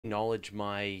Acknowledge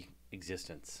my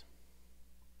existence.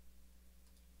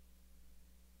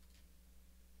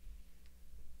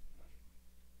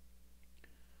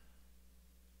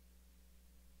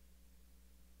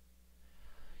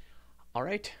 All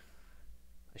right.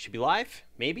 I should be live,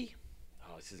 maybe.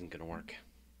 Oh, this isn't going to work.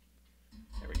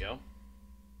 There we go.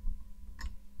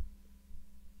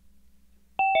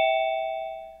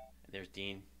 There's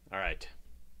Dean. All right.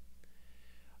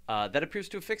 That appears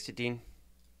to have fixed it, Dean.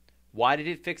 Why did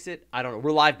it fix it? I don't know.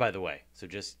 We're live, by the way. So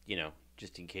just,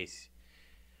 just in case.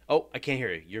 Oh, I can't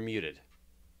hear you. You're muted.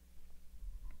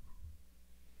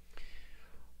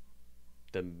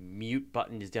 The mute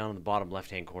button is down in the bottom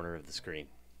left-hand corner of the screen.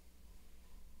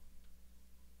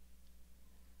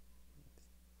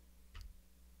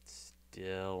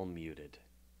 Still muted.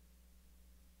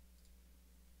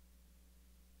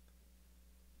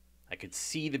 I could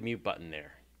see the mute button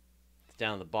there. It's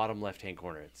down in the bottom left-hand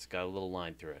corner. It's got a little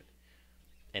line through it.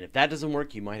 And if that doesn't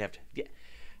work, you might have to... Yeah,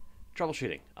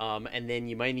 troubleshooting. And then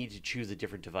you might need to choose a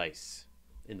different device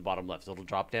in the bottom left. So it'll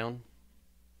drop down.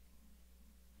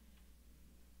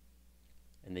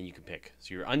 And then you can pick.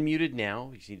 So you're unmuted now.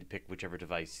 You just need to pick whichever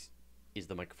device is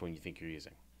the microphone you think you're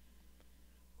using.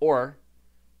 Or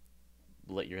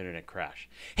let your internet crash.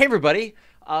 Hey, everybody.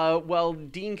 Well,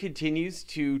 Dean continues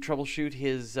to troubleshoot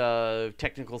his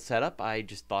technical setup. I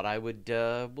just thought I would...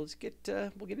 we'll get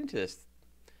into this.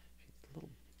 A little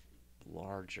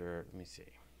larger. Let me see.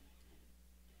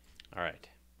 All right.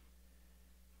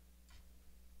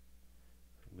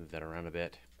 Move that around a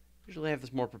bit. Usually I have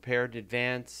this more prepared in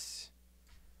advance.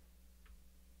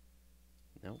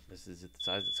 No, this is the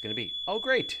size it's going to be. Oh,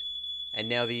 great. And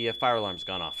now the fire alarm's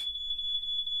gone off.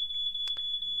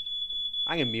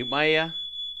 I'm going to mute my...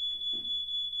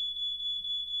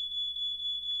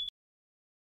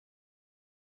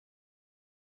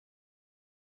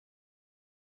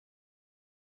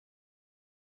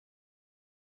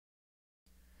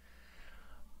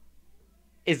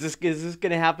 Is this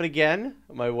going to happen again?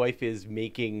 My wife is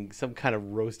making some kind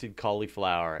of roasted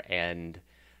cauliflower, and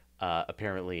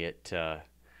apparently it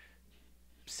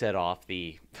set off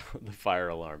the the fire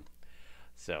alarm.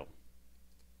 So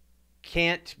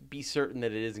can't be certain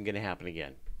that it isn't going to happen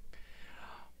again.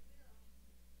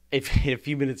 If in a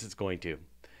few minutes it's going to.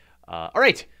 All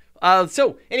right.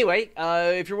 So anyway,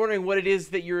 if you're wondering what it is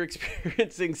that you're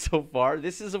experiencing so far,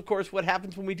 this is, of course, what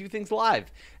happens when we do things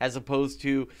live, as opposed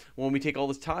to when we take all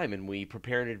this time and we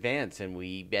prepare in advance and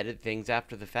we edit things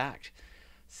after the fact.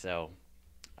 So,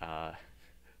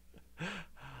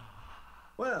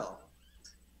 well,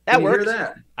 that works. Hear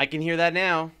that? I can hear that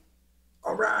now.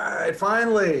 All right,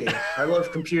 finally. I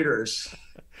love computers.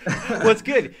 Well, it's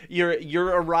good. Your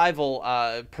arrival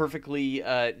perfectly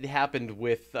happened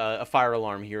with a fire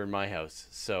alarm here in my house.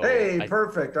 So hey,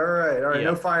 perfect. All right. Yeah.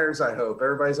 No fires, I hope.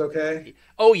 Everybody's okay?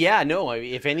 Oh, yeah. No,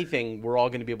 if anything, we're all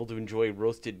going to be able to enjoy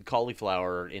roasted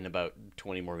cauliflower in about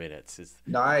 20 more minutes.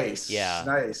 Nice. Yeah.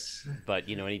 Nice. But,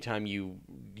 anytime you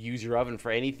use your oven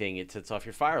for anything, it sets off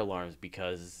your fire alarms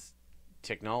because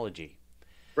technology.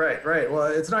 Right. Well,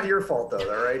 it's not your fault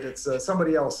though, right? It's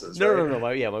somebody else's. No,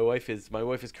 right? no. My wife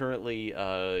is currently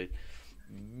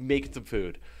making some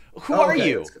food. Who are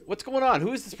you? What's going on?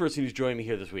 Who is this person who's joining me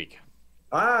here this week?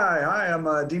 Hi. I'm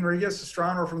Dean Regas,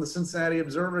 astronomer from the Cincinnati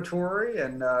Observatory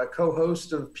and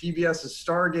co-host of PBS's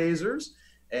Stargazers,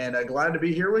 and glad to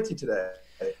be here with you today.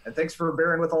 And thanks for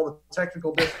bearing with all the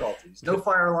technical difficulties. No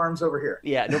fire alarms over here.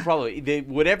 Yeah, no problem.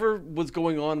 Whatever was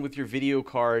going on with your video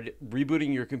card,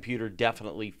 rebooting your computer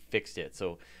definitely fixed it.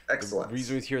 So excellent. The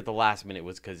reason he was here at the last minute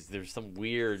was because there's some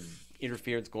weird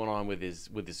interference going on with his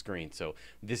screen. So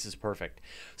this is perfect.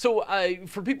 So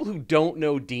for people who don't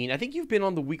know Dean, I think you've been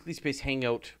on the Weekly Space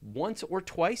Hangout once or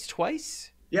twice? Twice?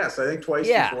 Yes, I think twice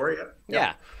before.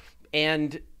 Yeah.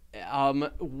 And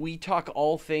we talk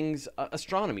all things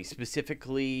astronomy,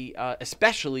 specifically,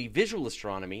 especially visual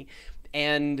astronomy.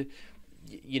 And,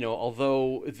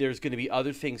 although there's going to be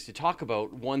other things to talk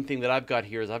about, one thing that I've got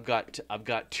here is I've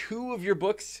got two of your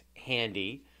books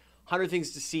handy, 100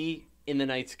 Things to See in the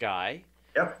Night Sky.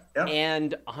 Yep.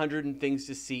 And 100 Things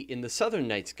to See in the Southern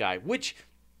Night Sky, which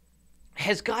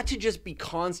has got to just be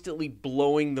constantly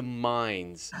blowing the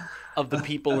minds of the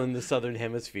people in the Southern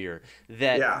Hemisphere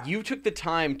that you took the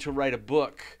time to write a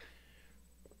book,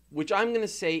 which I'm going to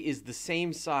say is the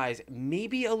same size,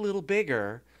 maybe a little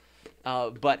bigger,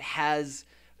 but has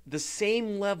the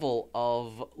same level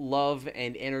of love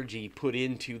and energy put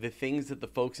into the things that the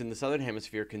folks in the Southern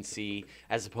Hemisphere can see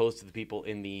as opposed to the people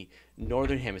in the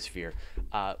Northern Hemisphere.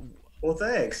 Well,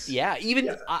 thanks. Yeah,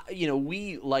 even,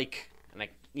 we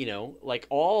like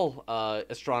all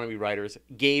astronomy writers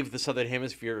gave the Southern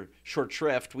Hemisphere short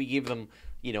shrift. We gave them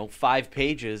 5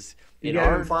 pages. You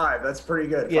get in 5. That's pretty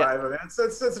good. Yeah, 5 events.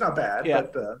 That's not bad. yeah.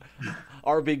 But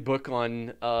Our big book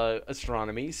on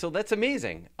astronomy. So that's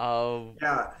amazing.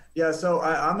 yeah. So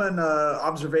I'm an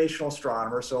observational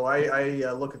astronomer. So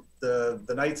I look at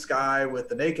the night sky with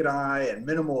the naked eye and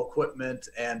minimal equipment.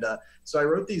 And so I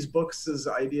wrote these books as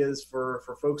ideas for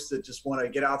folks that just want to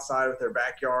get outside with their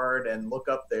backyard and look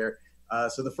up there.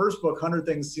 So the first book, 100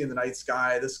 Things to See in the Night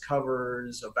Sky, this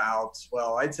covers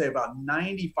I'd say about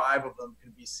 95 of them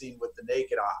can be seen with the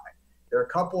naked eye. There are a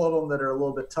couple of them that are a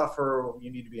little bit tougher.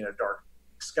 You need to be in a dark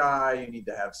sky. You need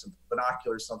to have some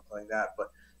binoculars, something like that.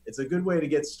 But it's a good way to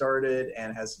get started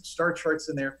and has some star charts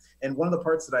in there. And one of the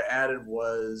parts that I added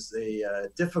was a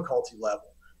difficulty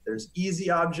level. There's easy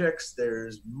objects,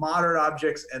 there's moderate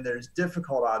objects, and there's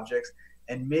difficult objects.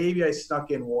 And maybe I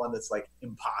snuck in one that's like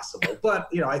impossible, but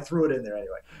I threw it in there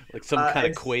anyway. Like some kind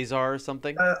of quasar or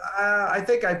something. I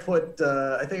think I put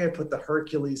the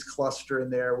Hercules cluster in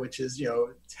there, which is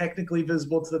technically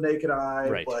visible to the naked eye,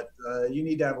 right. But you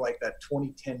need to have like that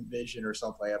 2010 vision or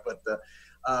something like that.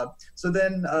 But so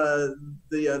then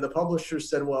the publisher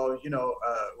said, well,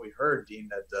 we heard, Dean,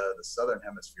 that the southern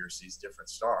hemisphere sees different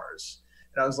stars,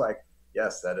 and I was like,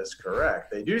 yes, that is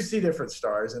correct. They do see different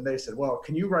stars. And they said, well,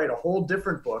 can you write a whole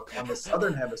different book on the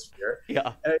southern hemisphere?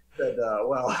 Yeah. And I said,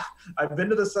 well, I've been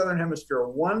to the southern hemisphere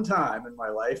one time in my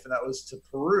life, and that was to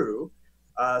Peru.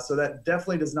 So that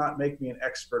definitely does not make me an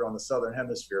expert on the southern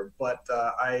hemisphere. But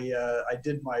I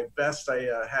did my best. I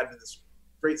had this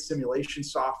great simulation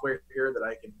software here that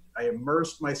I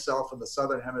immersed myself in the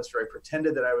southern hemisphere. I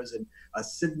pretended that I was in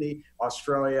Sydney,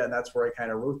 Australia, and that's where I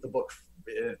kind of wrote the book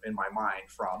in my mind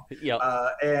from. Yep.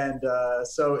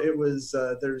 So it was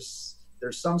there's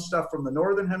some stuff from the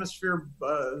northern hemisphere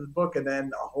book, and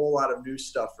then a whole lot of new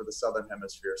stuff for the southern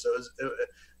hemisphere. So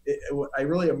I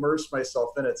really immersed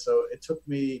myself in it. So it took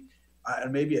me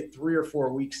maybe 3 or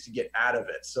 4 weeks to get out of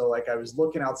it. So like I was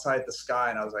looking outside the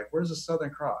sky and I was like, where's the Southern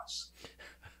Cross?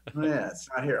 Oh, yeah, it's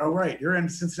not here. Oh, right, you're in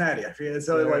Cincinnati. I forget.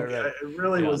 So right. It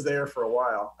really was there for a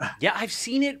while. Yeah, I've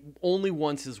seen it only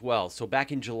once as well. So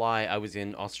back in July, I was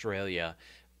in Australia,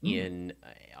 in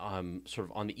sort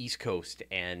of on the East Coast,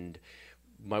 and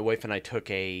my wife and I took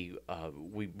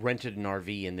we rented an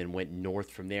RV and then went north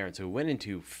from there. And so we went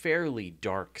into fairly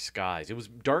dark skies. It was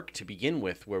dark to begin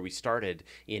with where we started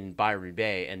in Byron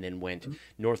Bay, and then went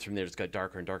north from there. It got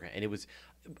darker and darker, and it was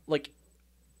like,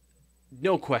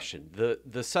 no question,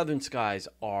 the southern skies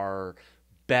are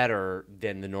better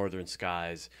than the northern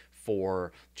skies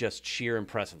for just sheer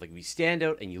impressive. Like, we stand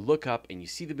out and you look up and you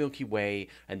see the Milky Way,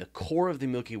 and the core of the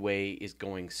Milky Way is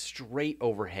going straight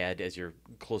overhead as you're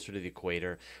closer to the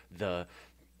equator. The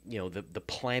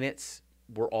planets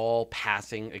were all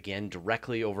passing again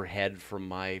directly overhead from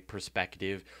my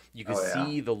perspective. You can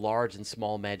see the large and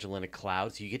small Magellanic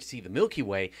Clouds. You get to see the Milky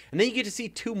Way, and then you get to see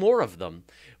 2 more of them,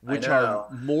 which are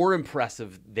more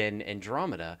impressive than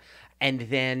Andromeda. And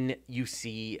then you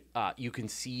can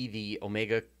see the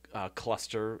Omega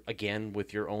cluster again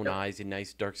with your own eyes in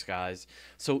nice dark skies.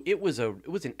 So it was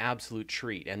an absolute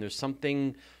treat. And there's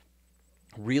something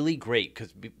really great,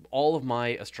 because all of my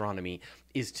astronomy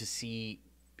is to see,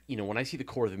 when I see the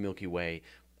core of the Milky Way,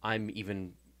 I'm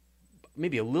even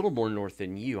maybe a little more north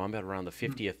than you. I'm at around the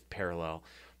 50th parallel.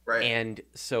 Right. And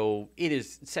so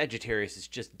Sagittarius is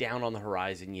just down on the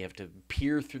horizon. You have to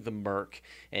peer through the murk,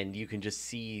 and you can just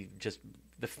see just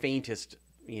the faintest,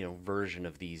 version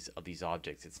of these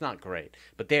objects. It's not great.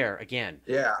 But there, again,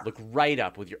 look right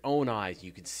up with your own eyes.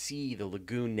 You can see the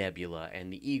Lagoon Nebula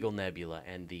and the Eagle Nebula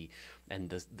and the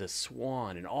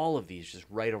Swan and all of these just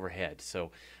right overhead.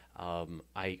 So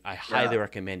I highly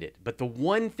recommend it. But the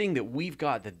one thing that we've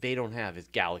got that they don't have is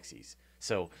galaxies.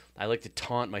 So I like to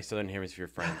taunt my Southern Hemisphere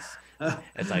friends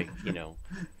as they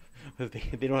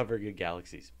don't have very good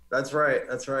galaxies. That's right.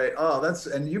 Oh,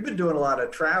 and you've been doing a lot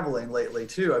of traveling lately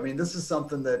too. I mean, this is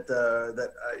something that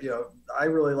I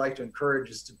really like to encourage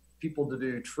is people to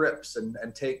do trips and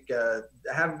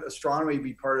have astronomy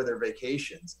be part of their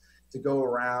vacations, to go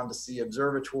around to see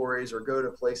observatories or go to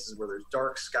places where there's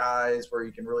dark skies, where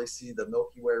you can really see the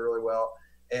Milky Way really well.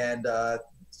 And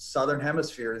Southern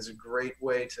Hemisphere is a great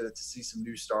way to see some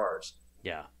new stars.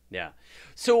 Yeah.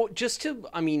 So just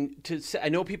I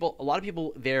know a lot of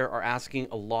people there are asking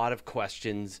a lot of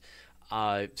questions,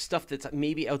 stuff that's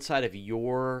maybe outside of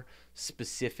your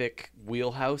specific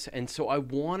wheelhouse. And so I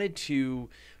wanted to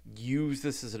use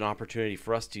this as an opportunity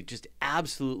for us to just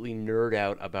absolutely nerd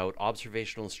out about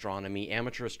observational astronomy,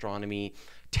 amateur astronomy,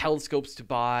 telescopes to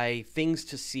buy, things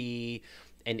to see,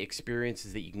 and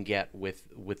experiences that you can get with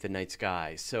the night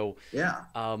sky. So yeah,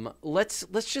 let's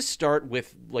just start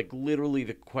with like literally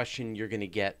the question you're going to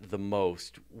get the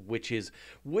most, which is,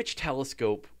 which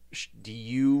telescope do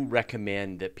you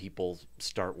recommend that people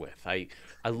start with? I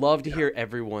love to hear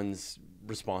everyone's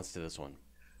response to this one.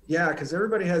 Yeah, because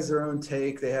everybody has their own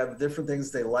take. They have different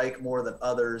things they like more than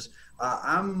others.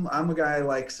 I'm a guy I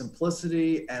like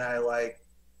simplicity, and I like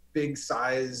big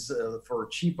size for a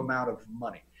cheap amount of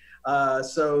money.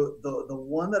 So the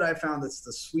one that I found that's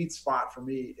the sweet spot for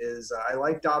me is I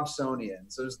like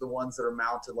Dobsonians. Those are the ones that are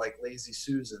mounted like Lazy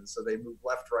Susan, so they move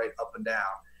left, right, up, and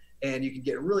down, and you can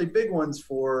get really big ones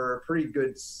for a pretty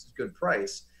good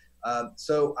price.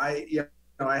 So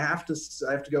I have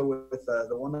to go with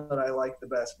the one that I like the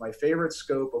best. My favorite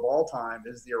scope of all time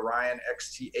is the Orion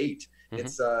XT8.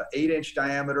 It's a 8-inch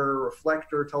diameter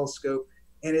reflector telescope,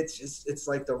 and it's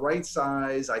like the right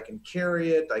size. I can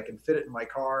carry it. I can fit it in my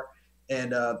car,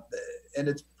 and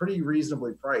it's pretty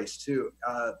reasonably priced too.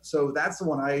 So that's the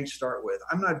one I start with.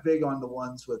 I'm not big on the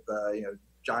ones with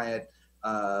giant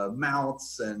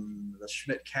mounts and the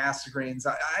Schmidt Cassegrains.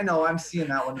 I know I'm seeing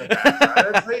that one in the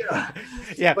background.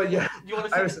 Yeah, but yeah, you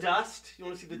want to see the dust? You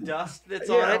want to see the dust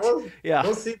that's on it?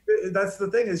 We'll see. That's the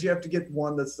thing, is you have to get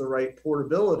one that's the right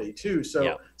portability too.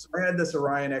 So I had this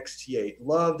Orion XT8,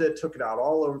 loved it, took it out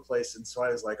all over the place, and so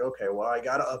I was like, okay, well, I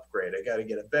got to upgrade. I got to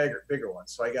get a bigger one.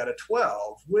 So I got a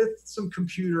 12 with some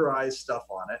computerized stuff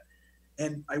on it,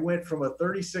 and I went from a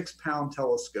 36-pound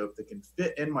telescope that can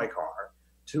fit in my car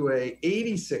to a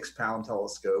 86-pound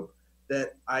telescope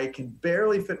that I can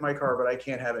barely fit in my car, but I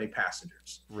can't have any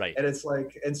passengers. Right. And it's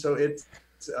like, and so it's,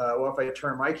 well, if I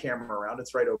turn my camera around,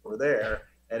 it's right over there,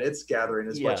 and it's gathering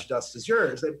as much dust as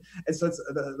yours. And so it's,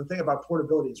 the thing about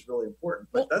portability is really important.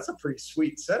 But that's a pretty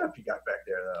sweet setup you got back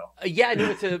there, though. Yeah,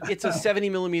 no, it's a 70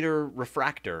 millimeter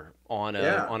refractor on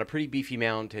a pretty beefy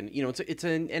mount, and it's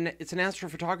an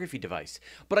astrophotography device.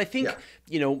 But I think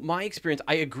my experience,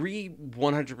 I agree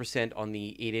 100% on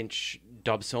the 8-inch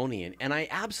Dobsonian, and I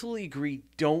absolutely agree,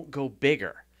 don't go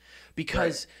bigger,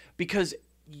 because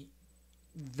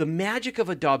the magic of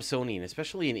a Dobsonian,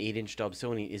 especially an 8-inch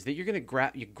Dobsonian, is that you're going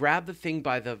to grab the thing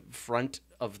by the front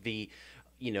of the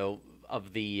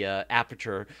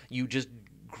aperture. You just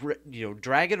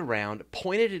drag it around,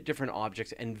 point it at different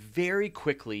objects, and very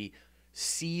quickly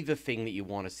see the thing that you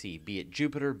want to see, be it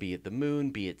Jupiter, be it the moon,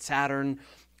 be it Saturn,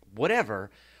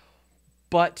 whatever.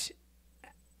 But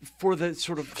for the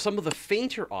sort of some of the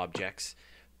fainter objects,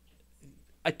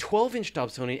 a 12-inch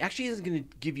Dobsonian actually isn't going to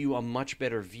give you a much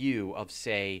better view of,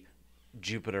 say,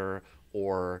 Jupiter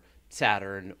or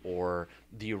Saturn or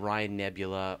the Orion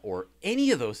Nebula or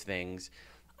any of those things.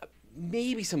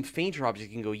 Maybe some fainter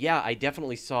objects can go, yeah, I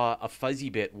definitely saw a fuzzy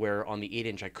bit where on the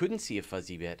 8-inch I couldn't see a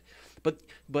fuzzy bit. But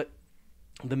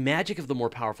the magic of the more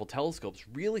powerful telescopes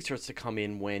really starts to come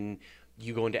in when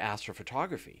you go into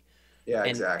astrophotography. Yeah,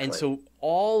 exactly. And so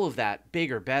all of that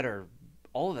bigger, better,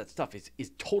 all of that stuff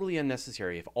is totally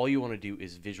unnecessary if all you want to do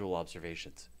is visual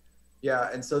observations. Yeah,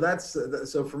 and so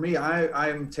so for me,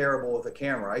 I'm terrible with a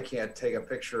camera. I can't take a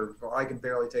picture. I can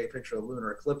barely take a picture of the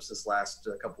lunar eclipse this last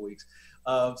couple weeks.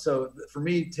 So for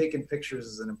me, taking pictures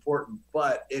is important.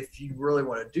 But if you really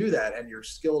want to do that and you're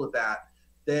skilled at that,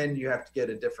 then you have to get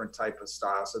a different type of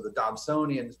style. So the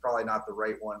Dobsonian is probably not the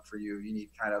right one for you. You need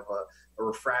kind of a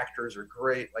refractors are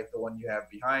great, like the one you have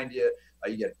behind you.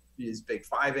 You get these big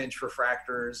 5-inch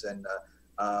refractors, and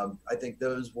I think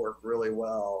those work really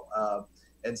well.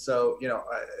 And so,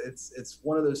 it's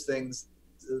one of those things.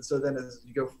 So then as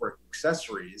you go for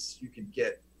accessories, you can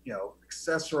get,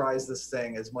 accessorize this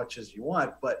thing as much as you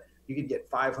want, but you can get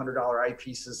 $500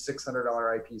 eyepieces, $600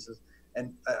 eyepieces.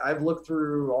 And I've looked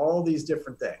through all these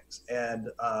different things, and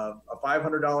a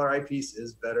 $500 eyepiece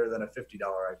is better than a $50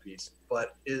 eyepiece.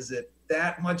 But is it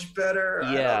that much better? Yeah,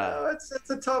 I don't know. It's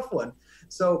a tough one.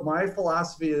 So my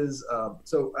philosophy is,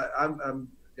 I'm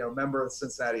a member of the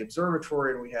Cincinnati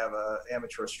Observatory, and we have an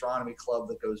amateur astronomy club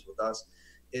that goes with us.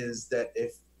 Is that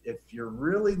if you're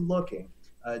really looking,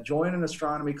 join an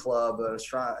astronomy club,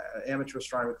 amateur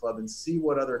astronomy club, and see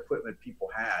what other equipment people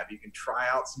have. You can try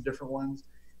out some different ones.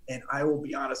 And I will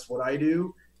be honest, what I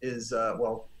do is,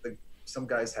 some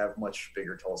guys have much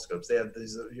bigger telescopes. They have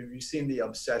these, have you seen the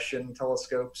Obsession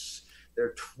telescopes?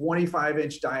 They're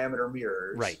 25-inch diameter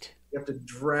mirrors. Right. You have to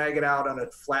drag it out on a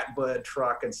flatbed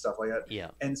truck and stuff like that.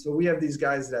 Yeah. And so we have these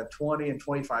guys that have 20 and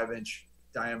 25-inch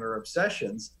diameter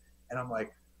Obsessions. And I'm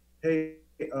like, hey,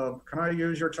 can I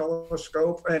use your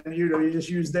telescope? And you just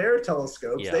use their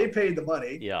telescopes. Yeah. They paid the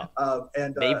money. Yeah.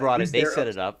 And they brought it. They set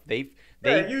it up. They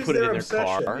They use put it their in their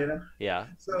obsession, car. you know. Yeah.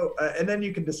 So and then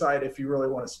you can decide if you really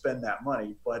want to spend that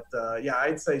money. But yeah,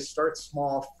 I'd say start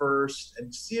small first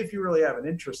and see if you really have an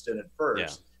interest in it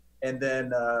first, and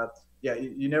then yeah,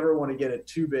 you never want to get it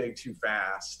too big too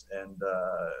fast. And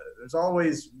there's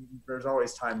always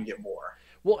time to get more.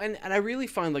 Well, and I really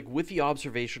find, like, with the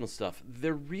observational stuff,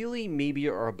 there really maybe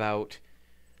are about,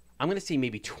 I'm going to say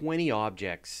maybe 20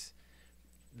 objects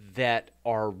that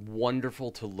are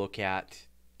wonderful to look at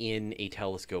in a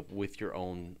telescope with your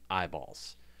own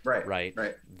eyeballs. Right.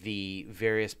 The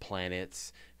various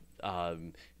planets,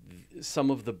 some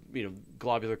of the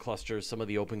globular clusters, some of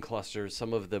the open clusters,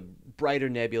 some of the brighter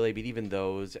nebulae, but even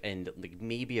those, and like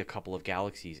maybe a couple of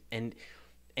galaxies, and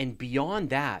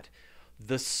beyond that,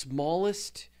 the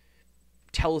smallest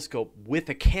telescope with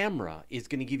a camera is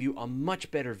going to give you a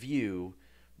much better view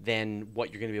than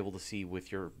what you're going to be able to see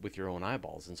with your own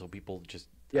eyeballs. And so people just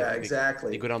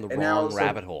exactly they go down the wrong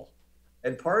rabbit hole.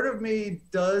 And part of me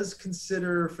does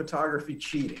consider photography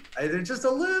cheating. There's just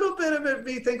a little bit of it.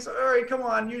 Me thinks, all right, come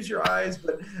on, use your eyes.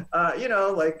 But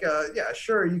yeah,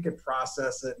 sure, you can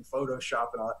process it and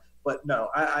Photoshop and all that. But no,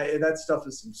 that stuff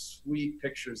is some sweet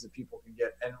pictures that people can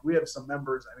get. And we have some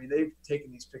members. I mean, they've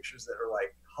taken these pictures that are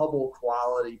like Hubble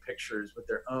quality pictures with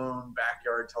their own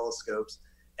backyard telescopes.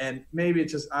 And maybe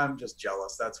I'm just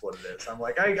jealous. That's what it is. I'm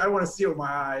like, I want to see it with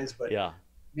my eyes, but yeah.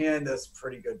 Man, that's a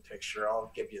pretty good picture. I'll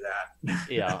give you that.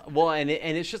 Yeah. Well, and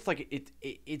it's just like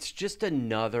it's just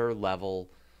another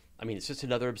level. I mean, it's just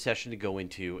another obsession to go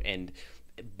into.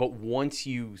 But once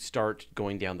you start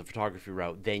going down the photography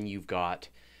route, then you've got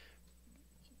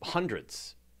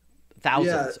hundreds,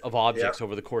 thousands of objects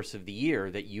over the course of the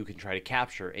year that you can try to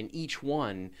capture, and each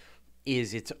one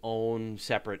is its own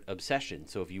separate obsession.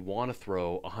 So if you want to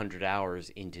throw 100 hours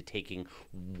into taking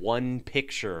one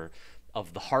picture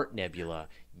of the Heart Nebula,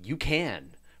 you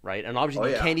can, right? An object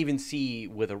you can't even see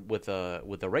with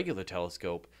a regular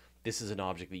telescope. This is an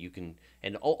object that you can,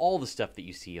 and all the stuff that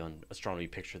you see on Astronomy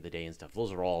Picture of the Day and stuff,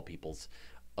 those are all people's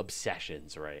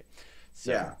obsessions, right?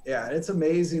 So. Yeah, it's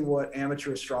amazing what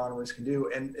amateur astronomers can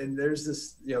do. And there's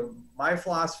this, my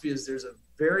philosophy is there's a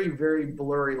very, very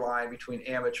blurry line between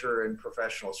amateur and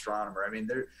professional astronomer. I mean,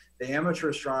 the amateur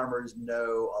astronomers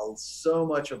know so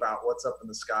much about what's up in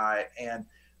the sky, and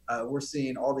we're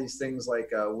seeing all these things like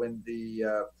when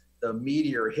the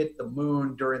meteor hit the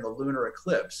moon during the lunar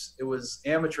eclipse. It was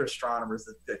amateur astronomers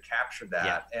that captured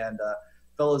that, and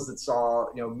fellows that saw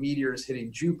meteors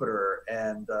hitting Jupiter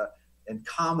and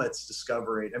comets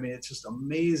discovering. I mean, it's just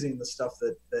amazing the stuff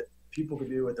that people can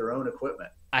do with their own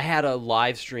equipment. I had a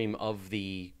live stream of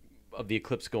the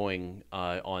eclipse going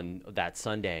on that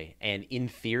Sunday, and in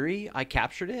theory, I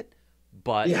captured it.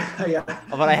 But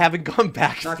but I haven't gone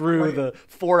back through the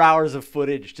 4 hours of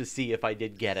footage to see if I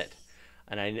did get it.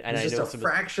 And I just know a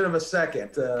fraction of a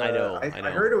second. I know. I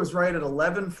heard it was right at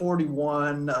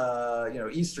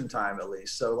 11:41, Eastern time at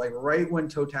least. So like right when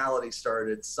totality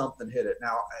started, something hit it.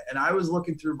 Now, and I was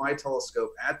looking through my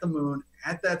telescope at the moon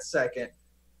at that second.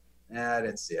 I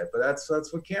didn't see it, but that's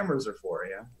what cameras are for,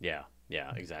 yeah.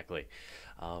 Yeah, exactly.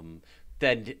 And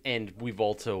we've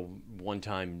also one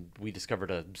time we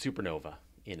discovered a supernova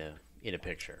in a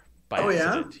picture by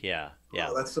accident. Yeah.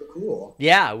 Oh, that's so cool.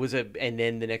 Yeah, it was and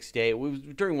then the next day it was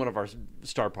during one of our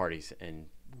star parties, and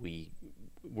we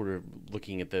were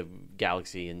looking at the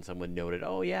galaxy, and someone noted,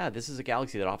 "Oh yeah, this is a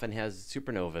galaxy that often has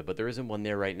supernova, but there isn't one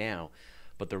there right now."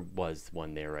 But there was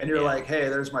one there right now. And you're like, hey,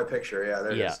 there's my picture. Yeah,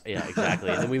 there it is. Yeah, exactly.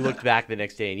 And then we looked back the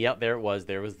next day, and yep, there it was.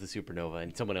 There was the supernova,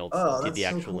 and someone else did the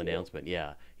actual announcement.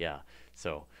 Yeah.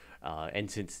 So, and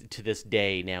since to this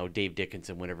day now, Dave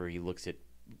Dickinson, whenever he looks at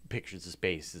pictures of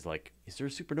space, is like, is there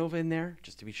a supernova in there?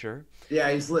 Just to be sure.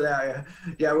 Yeah, he's lit out.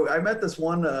 Yeah, I met this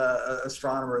one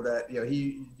astronomer that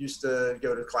he used to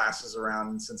go to classes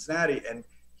around Cincinnati, and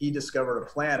he discovered a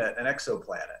planet, an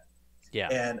exoplanet. Yeah.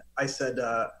 And I said,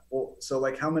 well, so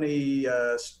like how many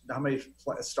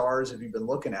stars have you been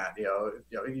looking at?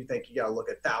 You think you got to look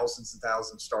at thousands and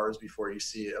thousands of stars before you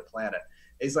see a planet.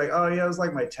 And he's like, oh yeah, it was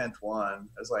like my 10th one.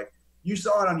 I was like, you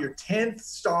saw it on your 10th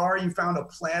star, you found a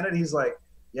planet? And he's like,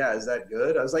 yeah, is that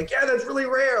good? I was like, yeah, that's really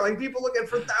rare. Like people look at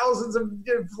for thousands of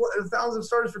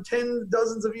stars for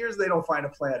dozens of years, they don't find a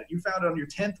planet. You found it on your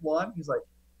 10th one? He's like,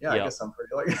 yeah, I guess I'm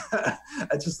pretty like,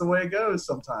 that's just the way it goes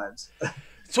sometimes.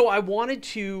 So I wanted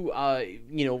to,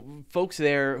 folks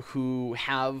there who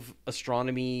have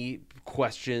astronomy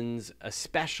questions,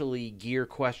 especially gear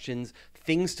questions,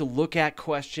 things to look at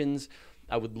questions,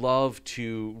 I would love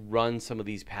to run some of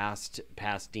these past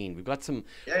Dean. We've got some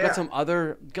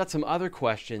other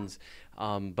questions,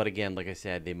 But again, like I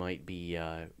said, they might be.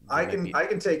 I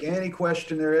can take any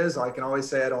question there is. I can always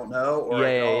say I don't know, or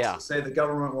I can also say the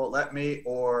government won't let me,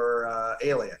 or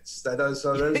aliens. Those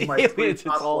are my three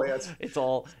possible answers. It's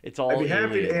all. I'd be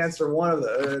happy aliens. to answer one of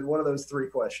those three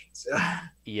questions.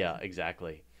 Yeah,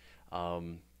 exactly.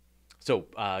 So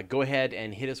go ahead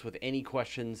and hit us with any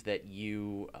questions that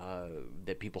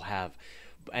that people have.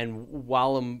 And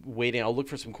while I'm waiting, I'll look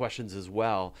for some questions as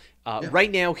well.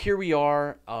 Right now, here we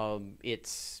are.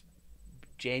 It's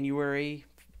February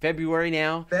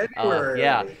now. February.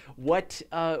 Yeah. What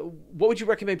would you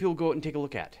recommend people go out and take a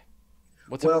look at?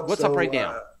 What's up right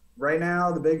now? Right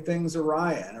now, the big thing's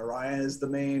Orion. Orion is the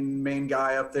main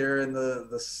guy up there in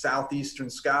the southeastern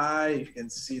sky. You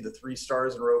can see the 3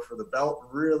 stars in a row for the belt.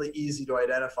 Really easy to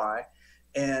identify.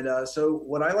 And so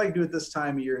what I like to do at this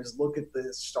time of year is look at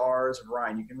the stars of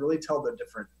Orion. You can really tell the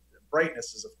different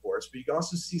brightnesses, of course, but you can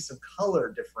also see some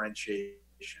color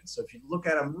differentiation. So if you look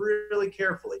at them really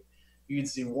carefully, you can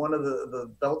see one of the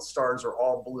belt stars are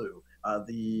all blue. I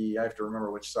have to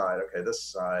remember which side. Okay, this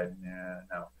side.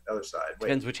 No, the other side. Wait.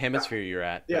 Depends which hemisphere you're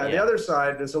at. Yeah, the other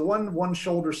side. There's one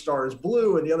shoulder star is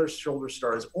blue and the other shoulder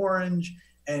star is orange.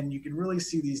 And you can really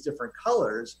see these different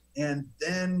colors. And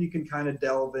then you can kind of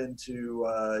delve into,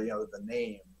 the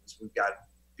names. We've got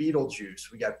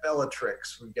Betelgeuse. We got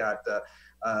Bellatrix. We've got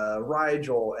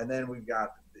Rigel. And then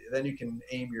then you can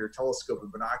aim your telescope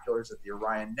and binoculars at the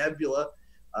Orion Nebula,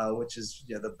 which is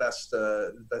the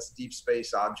best deep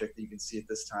space object that you can see at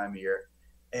this time of year.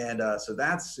 And so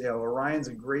that's, Orion's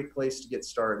a great place to get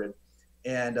started.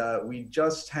 And we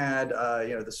just had,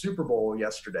 the Super Bowl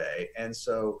yesterday. And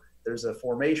so there's a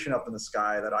formation up in the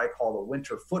sky that I call the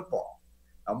winter football.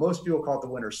 Now, most people call it the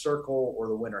winter circle or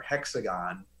the winter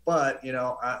hexagon, but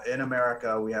in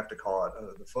America we have to call it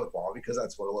the football because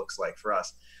that's what it looks like for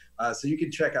us. So you can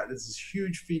check out this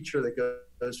huge feature that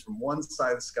goes from one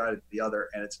side of the sky to the other,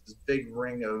 and it's this big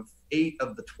ring of 8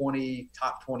 of the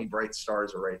top 20 bright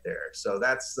stars are right there. So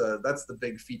that's the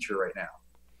big feature right now.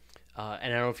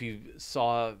 And I don't know if you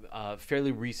saw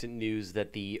fairly recent news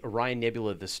that the Orion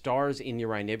Nebula, the stars in the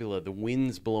Orion Nebula, the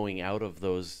winds blowing out of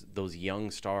those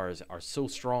young stars are so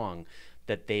strong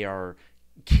that they are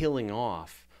killing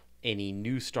off any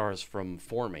new stars from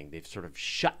forming. They've sort of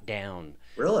shut down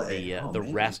the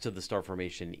rest of the star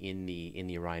formation in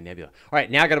the Orion Nebula. All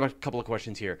right, now I got a couple of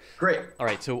questions here. Great. All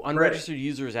right, so unregistered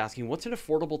user is asking, what's an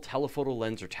affordable telephoto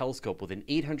lens or telescope with an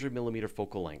 800 millimeter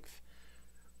focal length?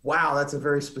 Wow, that's a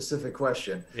very specific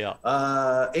question. Yeah.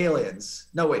 Aliens.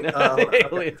 No, wait.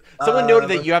 Aliens. Someone noted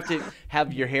that you have to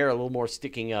have your hair a little more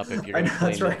sticking up if you're going to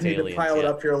claim that's right. I need to pile it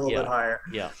up here a little bit higher.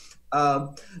 Yeah.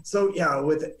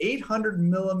 With 800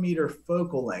 millimeter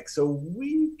focal length. So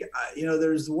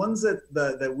there's ones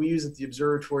that we use at the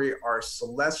observatory are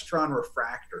celestron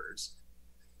refractors.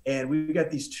 And we've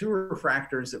got these 2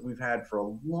 refractors that we've had for a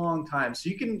long time. So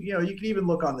you can even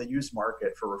look on the used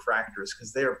market for refractors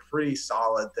because they are pretty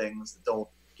solid things that don't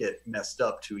get messed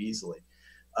up too easily.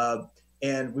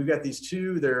 And we've got these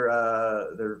 2.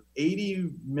 They're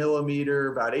 80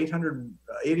 millimeter, about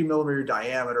 80 millimeter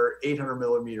diameter, 800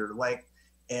 millimeter length.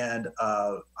 And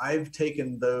I've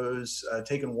taken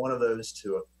one of those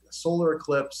to a solar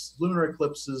eclipse, lunar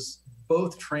eclipses,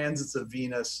 both transits of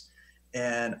Venus.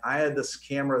 And I had this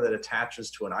camera that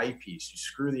attaches to an eyepiece. You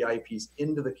screw the eyepiece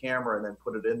into the camera and then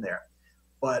put it in there.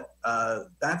 But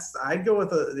I'd go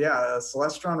with a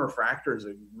celestron refractor is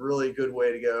a really good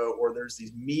way to go. Or there's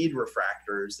these Meade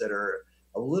refractors that are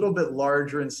a little bit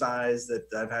larger in size that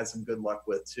I've had some good luck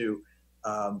with too.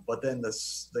 But then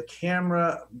the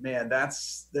camera, man,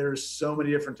 there's so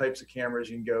many different types of cameras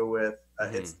you can go with.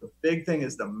 It's the big thing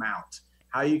is the mount.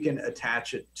 How you can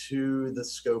attach it to the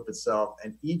scope itself,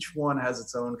 and each one has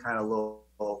its own kind of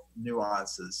little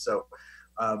nuances. So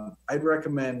I'd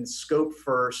recommend scope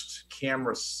first,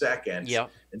 camera second,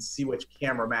 and see which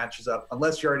camera matches up.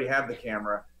 Unless you already have the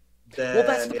camera. Well,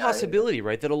 that's the possibility,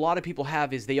 right? That a lot of people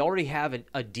have is they already have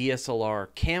a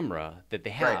DSLR camera that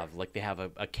they have, right. Like they have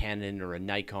a Canon or a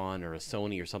Nikon or a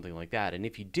Sony or something like that. And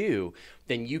if you do,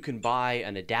 then you can buy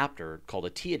an adapter called a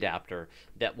T adapter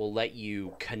that will let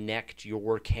you connect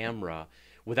your camera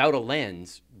without a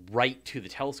lens right to the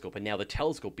telescope. And now the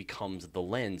telescope becomes the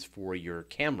lens for your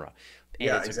camera. And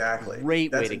yeah, exactly.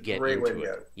 Great way to get into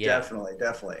it. Yeah.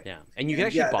 Definitely. Yeah, and you can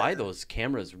actually buy those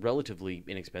cameras relatively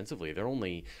inexpensively. They're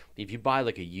only, if you buy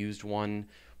like a used one,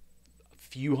 a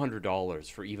few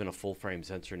 $100s for even a full frame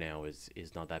sensor now is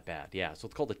not that bad. Yeah, so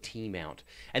it's called a T-mount.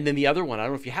 And then the other one, I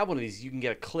don't know if you have one of these, you can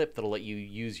get a clip that'll let you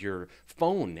use your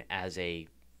phone as a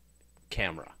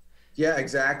camera. Yeah,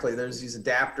 exactly. There's these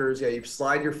adapters. Yeah, you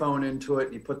slide your phone into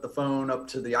it, you put the phone up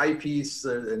to the eyepiece,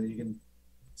 and you can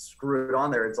screw it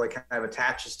on there. It's like kind of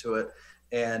attaches to it.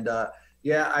 And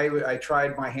yeah, I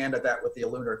tried my hand at that with the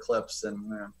lunar eclipse,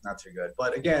 and not too good.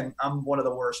 But again, I'm one of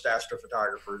the worst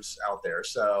astrophotographers out there.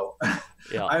 So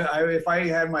yeah. if I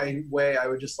had my way, I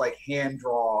would just like hand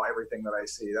draw everything that I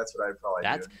see. That's what I'd probably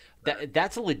do.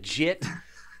 That's a legit,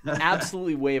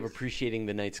 absolutely way of appreciating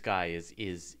the night sky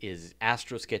is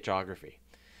astrosketchography.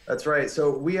 That's right.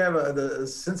 So we have the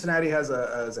Cincinnati has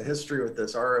a history with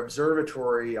this. Our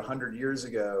observatory 100 years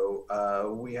ago,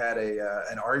 we had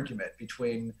an argument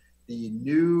between the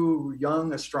new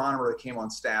young astronomer that came on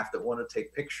staff that wanted to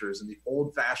take pictures and the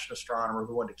old-fashioned astronomer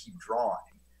who wanted to keep drawing.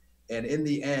 And in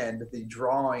the end, the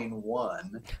drawing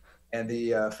won. And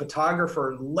the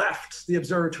photographer left the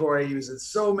observatory. He was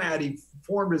so mad, he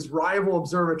formed his rival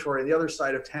observatory on the other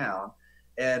side of town.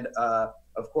 And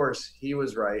of course, he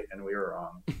was right and we were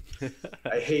wrong.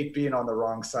 I hate being on the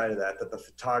wrong side of that the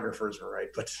photographers were right.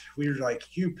 But we were like,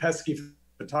 you pesky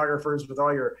photographers with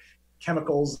all your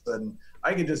chemicals, and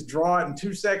I could just draw it in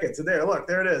 2 seconds. And look,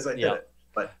 there it is. I did it.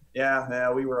 But yeah,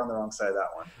 we were on the wrong side of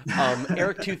that one.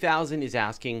 Eric 2000 is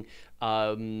asking,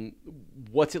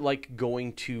 what's it like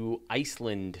going to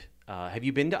Iceland? Have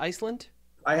you been to Iceland?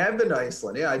 I have been to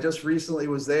Iceland. Yeah, I just recently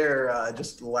was there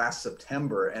just last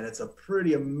September, and it's a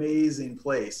pretty amazing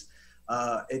place.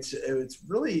 It's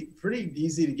really pretty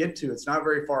easy to get to. It's not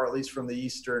very far, at least from the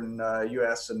eastern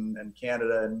U.S. and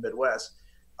Canada and Midwest.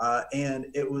 And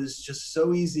it was just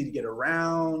so easy to get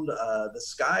around. The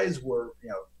skies were,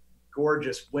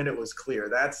 gorgeous when it was clear.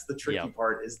 That's the tricky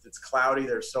part, is it's cloudy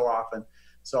there so often.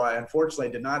 So I unfortunately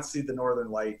did not see the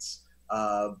northern lights.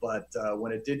 But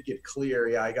when it did get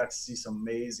clear, I got to see some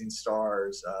amazing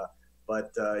stars.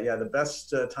 But the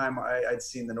best time I'd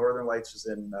seen the northern lights was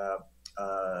in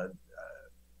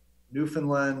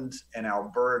Newfoundland and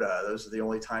Alberta. Those are the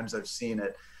only times I've seen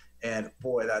it. And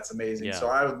boy, that's amazing. Yeah. So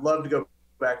I would love to go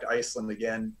back to Iceland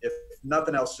again, if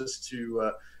nothing else, just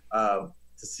to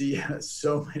see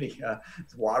so many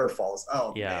waterfalls.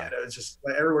 Oh man, it was just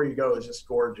everywhere you go is just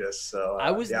gorgeous. So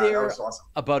I was there that was awesome.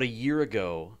 About a year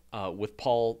ago with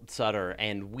Paul Sutter,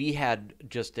 and we had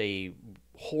just a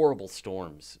horrible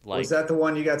storms. Was that the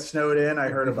one you got snowed in? I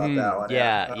heard about that one.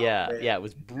 Yeah. It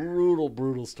was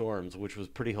brutal storms, which was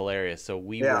pretty hilarious. So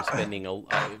we were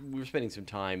spending some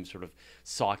time sort of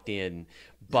socked in,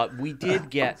 but we did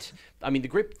get. I mean, the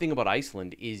great thing about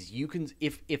Iceland is you can,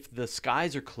 if the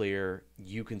skies are clear,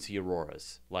 you can see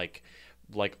auroras like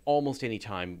almost any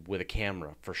time with a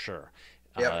camera for sure.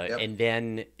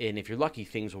 And if you're lucky,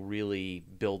 things will really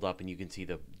build up and you can see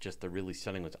the really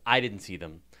stunning ones. I didn't see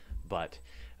them. But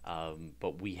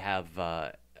we have,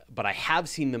 but I have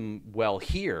seen them well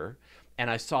here, and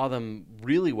I saw them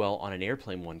really well on an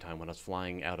airplane one time when I was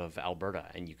flying out of Alberta,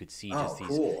 and you could see just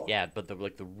these, but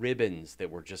the ribbons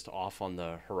that were just off on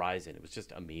the horizon. It was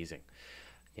just amazing.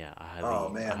 Yeah, I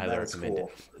highly recommend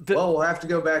it. Well, we'll have to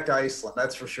go back to Iceland,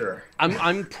 that's for sure.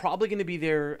 I'm probably going to be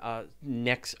there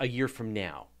a year from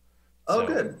now. Oh,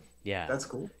 good. Yeah, that's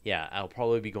cool. Yeah, I'll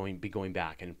probably be going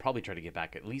back, and probably try to get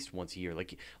back at least once a year.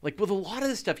 Like with a lot of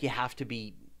this stuff, you have to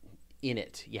be in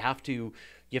it. You have to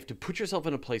put yourself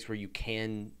in a place where you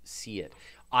can see it.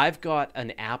 I've got an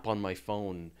app on my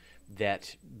phone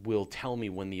that will tell me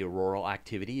when the auroral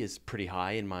activity is pretty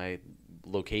high in my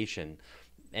location,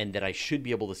 and that I should be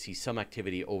able to see some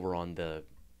activity over on the,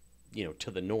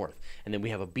 to the north. And then we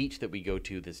have a beach that we go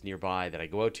to that's nearby that I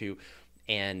go out to.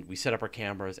 And we set up our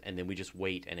cameras, and then we just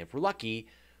wait. And if we're lucky,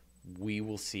 we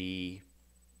will see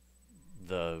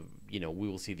the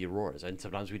auroras. And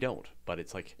sometimes we don't. But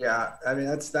it's like, yeah, I mean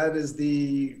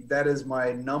that is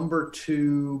my number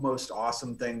 2 most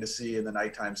awesome thing to see in the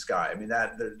nighttime sky. I mean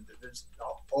there's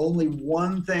only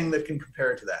one thing that can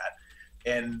compare to that,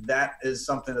 and that is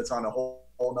something that's on a whole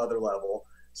nother level.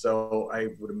 So I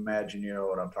would imagine you know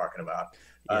what I'm talking about.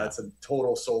 It's a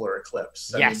total solar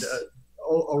eclipse. Yes. I mean,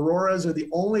 auroras are the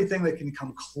only thing that can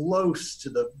come close to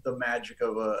the magic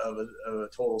of a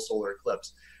total solar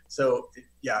eclipse. So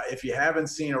yeah, if you haven't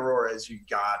seen auroras, you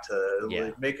got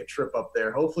to make a trip up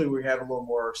there. Hopefully we have a little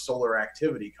more solar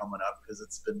activity coming up, because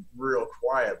it's been real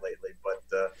quiet lately. But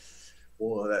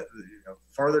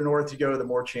farther north you go, the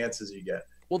more chances you get.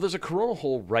 Well, there's a coronal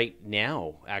hole right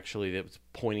now, actually, that's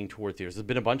pointing towards there. There's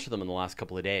been a bunch of them in the last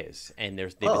couple of days, and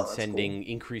they've been sending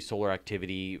increased solar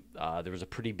activity. There was a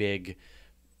pretty big,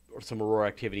 some aurora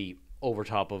activity over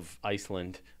top of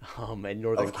Iceland and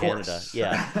northern Canada.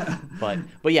 Yeah, but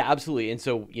yeah, absolutely. And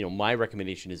so my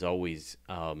recommendation is always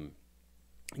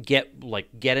get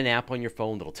an app on your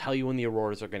phone that'll tell you when the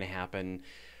auroras are going to happen.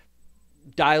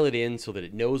 Dial it in so that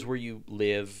it knows where you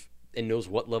live and knows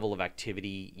what level of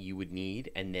activity you would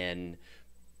need, and then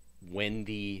when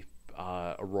the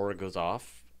aurora goes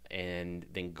off, and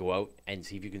then go out and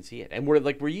see if you can see it. And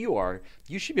where you are,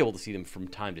 you should be able to see them from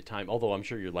time to time, although I'm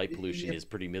sure your light pollution is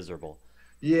pretty miserable.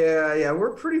 Yeah,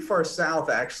 we're pretty far south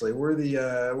actually.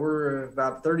 We're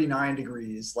about 39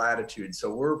 degrees latitude,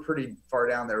 so we're pretty far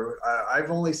down there.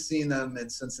 I've only seen them in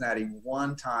Cincinnati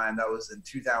one time. That was in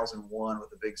 2001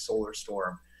 with a big solar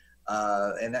storm,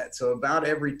 so about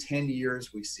every 10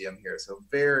 years we see them here. So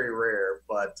very rare,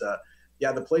 but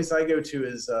yeah, the place I go to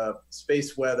is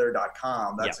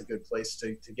spaceweather.com. That's a good place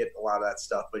to get a lot of that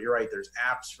stuff. But you're right, there's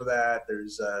apps for that.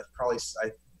 There's probably I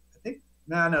think.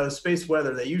 No, space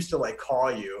weather. They used to like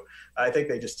call you. I think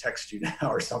they just text you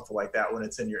now or something like that when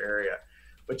it's in your area.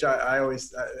 Which I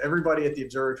always, everybody at the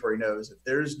observatory knows if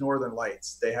there's northern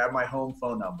lights, they have my home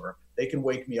phone number. They can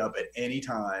wake me up at any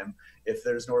time. If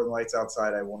there's northern lights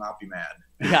outside, I will not be mad.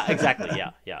 Yeah, exactly.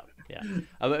 Yeah.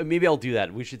 Maybe I'll do that.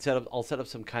 I'll set up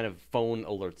some kind of phone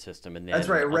alert system, and then that's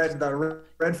right. The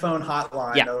red phone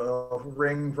hotline. Yeah. It'll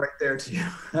ring right there to you.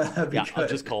 Yeah, I'll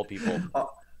just call people.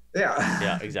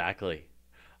 Yeah, exactly.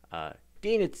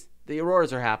 Dean, the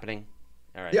auroras are happening.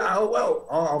 All right. Yeah,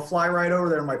 I'll fly right over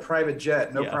there in my private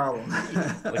jet, no problem.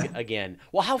 Again.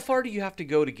 Well, how far do you have to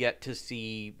go to get to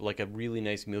see like a really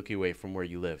nice Milky Way from where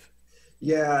you live?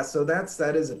 Yeah, so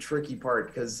that is a tricky part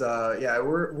because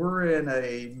we're in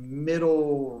a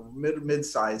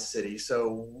mid-sized city,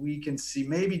 so we can see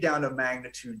maybe down to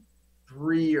magnitude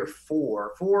 3 or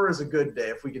 4. 4 is a good day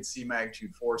if we could see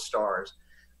magnitude 4 stars.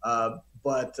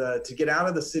 But to get out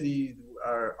of the city,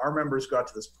 our members go out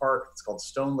to this park. It's called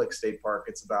Stone Lick State Park.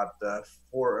 It's about a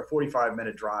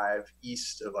 45-minute drive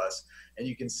east of us, and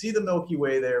you can see the Milky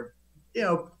Way there,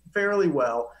 fairly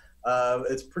well.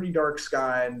 It's pretty dark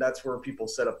sky, and that's where people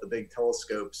set up the big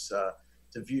telescopes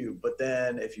to view. But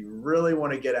then, if you really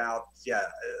want to get out,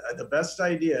 the best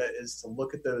idea is to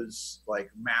look at those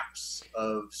like maps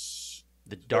of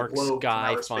the dark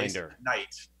sky finder at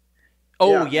night.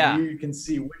 Oh, yeah. You can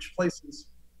see which places.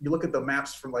 You look at the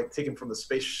maps from taken from the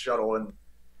space shuttle and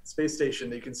space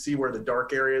station. You can see where the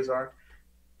dark areas are.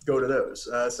 Go to those.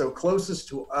 So closest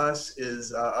to us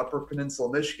is Upper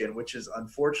Peninsula, Michigan, which is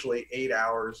unfortunately 8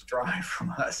 hours drive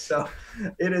from us. So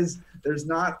there's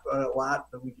not a lot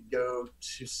that we could go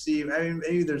to see. I mean,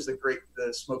 maybe there's the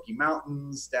Smoky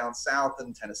Mountains down south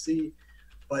in Tennessee.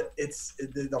 But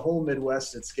the whole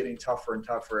Midwest. It's getting tougher and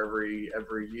tougher every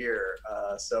year.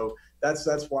 So that's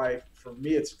why for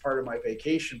me it's part of my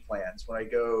vacation plans. When I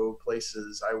go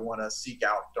places, I want to seek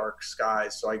out dark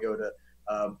skies. So I go to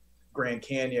Grand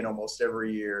Canyon almost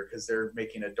every year because they're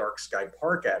making a dark sky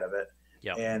park out of it.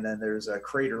 Yep. And then there's a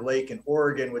Crater Lake in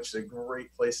Oregon, which is a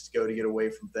great place to go to get away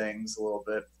from things a little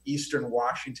bit. Eastern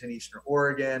Washington, Eastern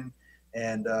Oregon,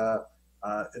 and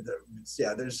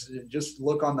there's just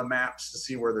look on the maps to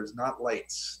see where there's not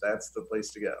lights. That's the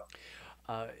place to go.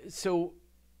 So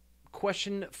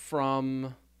question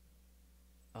from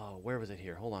where was it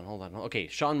here? Hold on. Okay,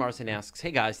 Sean Marson asks,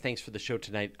 hey guys, thanks for the show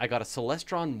tonight. I got a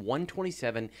Celestron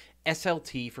 127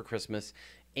 SLT for Christmas.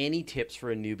 Any tips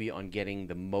for a newbie on getting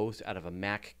the most out of a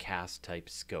Mac cast type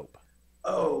scope?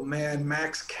 Oh man,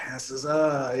 Max Casses.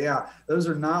 Those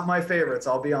are not my favorites.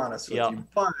 I'll be honest with you.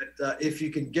 But if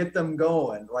you can get them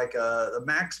going, like the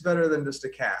Max better than just a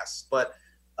cast. But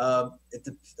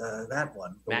that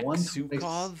one, the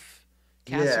Maxukov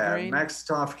Cassegrain? Yeah,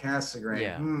 Maxukov Cassegrain.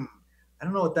 Yeah. I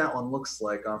don't know what that one looks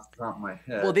like off the top of my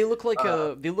head. Well, they look like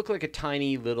a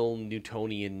tiny little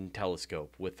Newtonian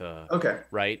telescope with a So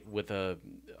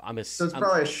it's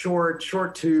probably a short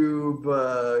tube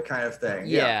kind of thing.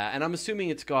 Yeah, and I'm assuming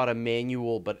it's got a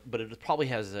manual, but it probably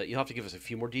has. You'll have to give us a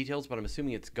few more details, but I'm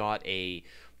assuming it's going to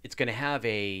have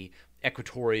a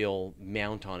equatorial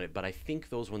mount on it. But I think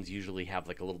those ones usually have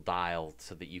like a little dial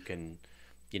so that you can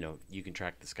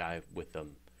track the sky with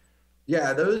them.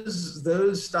 Yeah,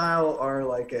 those style are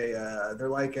like I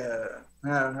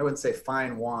wouldn't say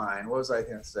fine wine. What was I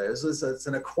going to say? It's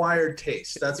an acquired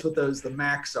taste. That's what the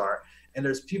Macs are. And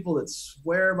there's people that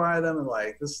swear by them and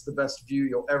like, this is the best view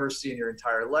you'll ever see in your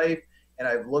entire life. And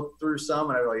I've looked through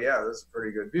some and I'm like, yeah, this is a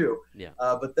pretty good view. Yeah.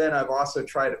 But then I've also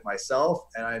tried it myself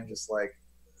and I'm just like,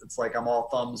 it's like I'm all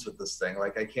thumbs with this thing.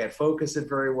 Like I can't focus it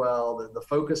very well. The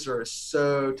focuser is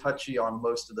so touchy on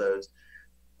most of those.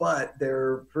 But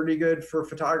they're pretty good for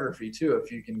photography too,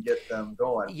 if you can get them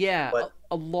going. Yeah,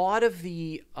 a lot of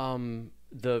the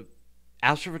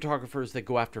astrophotographers that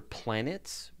go after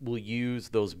planets will use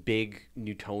those big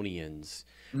Newtonians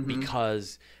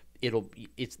because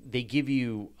they give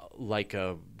you like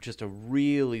just a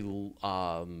really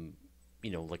they'll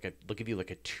give you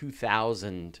like a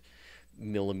 2,000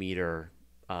 millimeter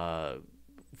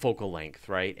focal length,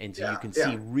 right? And so you can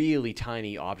see really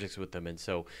tiny objects with them, and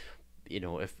so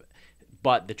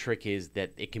but the trick is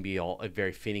that it can be all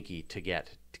very finicky to get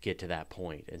to that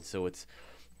point, and so it's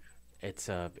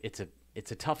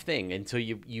a tough thing. And so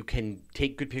you can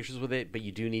take good pictures with it, but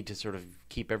you do need to sort of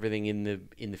keep everything in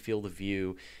the field of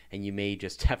view, and you may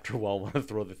just after a while want to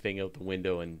throw the thing out the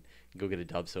window and go get a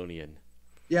Dobsonian.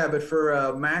 Yeah, but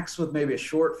for max with maybe a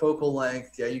short focal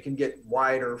length, yeah, you can get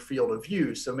wider field of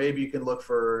view. So maybe you can look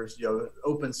for,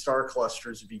 open star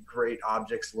clusters would be great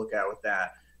objects to look at with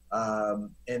that.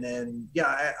 And then,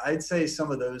 yeah, I'd say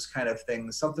some of those kind of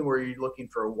things, something where you're looking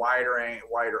for a wider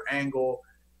angle.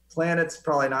 Planets,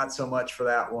 probably not so much for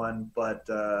that one, but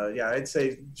yeah, I'd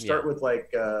say start with like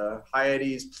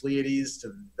Hyades, Pleiades.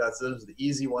 Those are the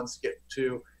easy ones to get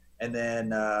to. And then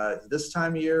this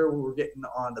time of year, we're getting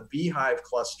on the Beehive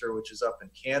cluster, which is up in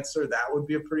Cancer. That would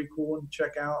be a pretty cool one to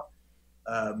check out.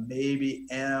 Maybe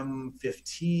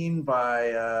M15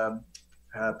 by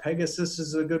Pegasus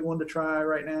is a good one to try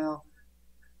right now.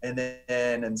 And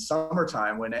then in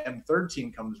summertime, when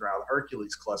M13 comes around, the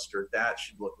Hercules cluster, that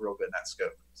should look real good in that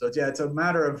scope. So yeah, it's a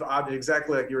matter of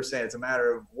exactly like you were saying, it's a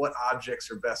matter of what objects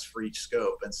are best for each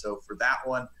scope. And so for that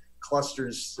one,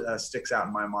 clusters sticks out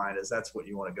in my mind as that's what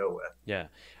you want to go with. Yeah.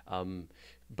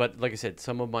 But like I said,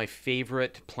 some of my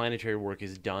favorite planetary work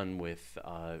is done with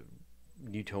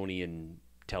Newtonian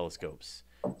telescopes.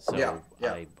 So yeah.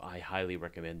 I highly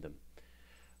recommend them.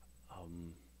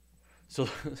 So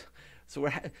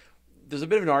there's a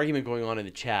bit of an argument going on in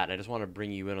the chat. I just want to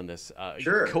bring you in on this.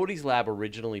 Sure. Cody's lab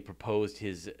originally proposed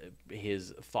his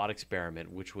thought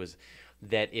experiment, which was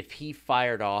that if he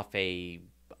fired off a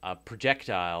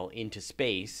projectile into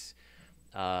space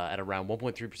at around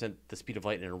 1.3% the speed of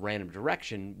light in a random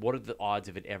direction, what are the odds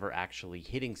of it ever actually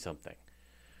hitting something?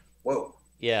 Whoa.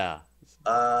 Yeah.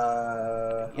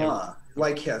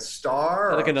 Like a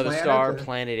star, like another planet, star,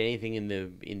 planet, anything in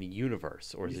the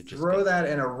universe, or is it just throw that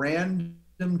in a random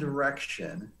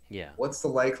direction? Yeah. What's the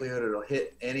likelihood it'll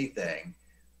hit anything?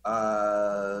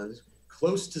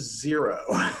 Close to zero.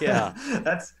 Yeah.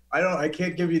 I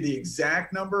can't give you the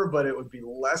exact number, but it would be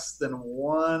less than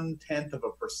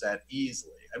 0.1%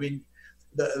 easily. I mean,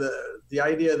 the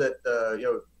idea that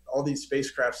all these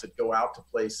spacecrafts that go out to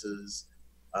places,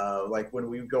 like when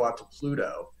we go out to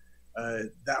Pluto,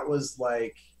 that was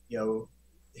like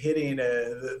hitting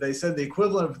they said the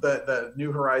equivalent of the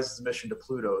New Horizons mission to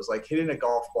Pluto is like hitting a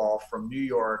golf ball from New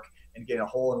York and getting a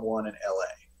hole-in-one in LA.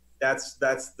 That's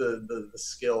the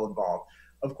skill involved.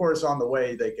 Of course, on the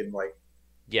way they can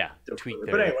tweak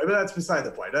their... But anyway, that's beside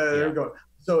the point. They're going.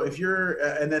 So if you're,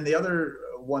 and then the other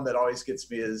one that always gets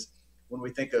me is when we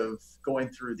think of going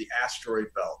through the asteroid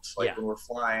belt, when we're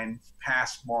flying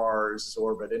past Mars'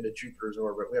 orbit into Jupiter's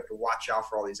orbit, we have to watch out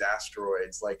for all these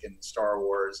asteroids, like in Star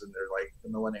Wars, and they're like the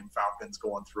Millennium Falcon's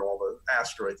going through all the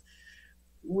asteroids.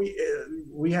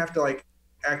 We have to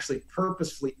actually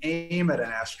purposefully aim at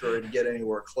an asteroid to get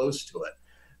anywhere close to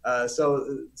it.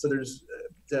 So there's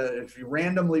if you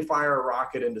randomly fire a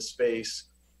rocket into space,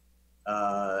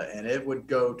 and it would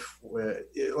go,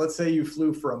 let's say you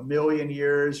flew for 1 million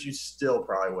years, you still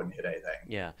probably wouldn't hit anything.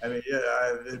 Yeah. I mean,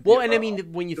 I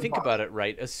mean, when you think about it,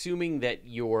 right, assuming that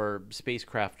your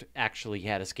spacecraft actually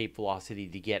had escape velocity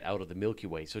to get out of the Milky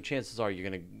Way, so chances are you're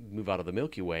going to move out of the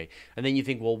Milky Way, and then you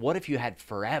think, well, what if you had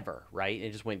forever, right? And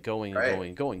it just went going and going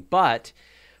and going. But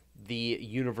the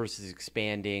universe is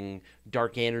expanding,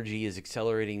 dark energy is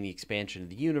accelerating the expansion of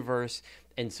the universe,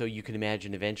 and so you can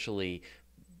imagine eventually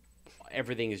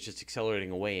everything is just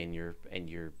accelerating away, and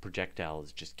your projectile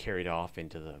is just carried off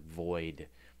into the void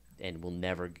and will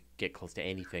never get close to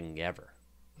anything ever.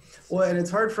 Well, and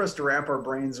it's hard for us to wrap our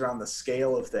brains around the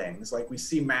scale of things. Like we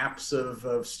see maps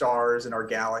of stars in our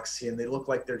galaxy, and they look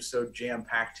like they're so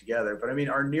jam-packed together. But I mean,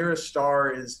 our nearest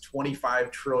star is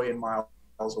 25 trillion miles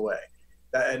away.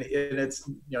 And it's,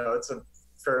 it's a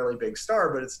fairly big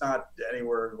star, but it's not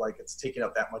anywhere like it's taking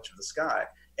up that much of the sky.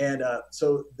 And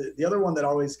so the other one that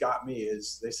always got me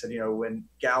is they said, when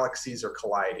galaxies are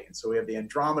colliding. So we have the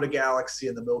Andromeda galaxy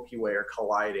and the Milky Way are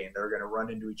colliding. They're going to run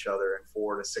into each other in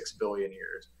 4 to 6 billion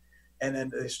years. And then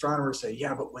the astronomers say,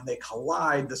 yeah, but when they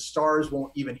collide, the stars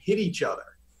won't even hit each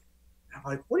other. And I'm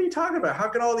like, what are you talking about? How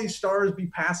can all these stars be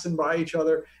passing by each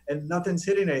other and nothing's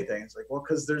hitting anything? It's like, well,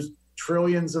 because there's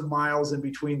trillions of miles in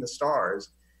between the stars.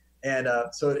 And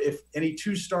so if any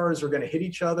two stars are going to hit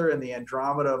each other in the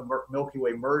Andromeda Milky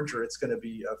Way merger, it's going to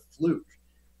be a fluke.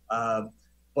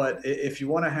 But if you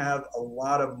want to have a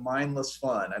lot of mindless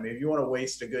fun, I mean, if you want to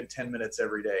waste a good 10 minutes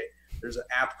every day, there's an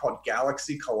app called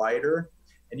Galaxy Collider,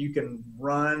 and you can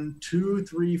run 2,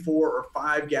 3, 4, or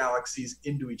 5 galaxies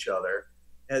into each other.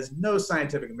 has no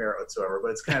scientific merit whatsoever,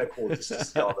 but it's kind of cool just to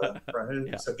see all the.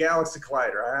 Yeah. So Galaxy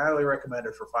Collider, I highly recommend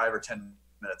it for 5 or 10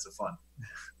 minutes of fun.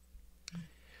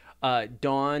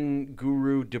 Don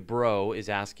Guru DeBro is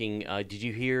asking, did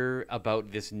you hear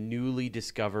about this newly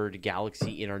discovered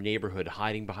galaxy in our neighborhood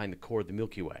hiding behind the core of the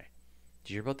Milky Way?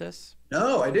 Did you hear about this?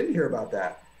 No, I didn't hear about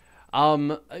that.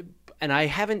 And I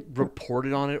haven't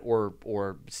reported on it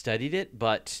or studied it,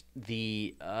 but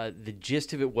the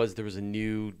gist of it was there was a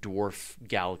new dwarf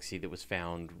galaxy that was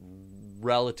found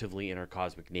relatively in our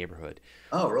cosmic neighborhood.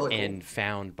 Oh, really? Cool. And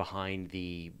found behind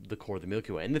the core of the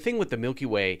Milky Way. And the thing with the Milky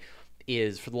Way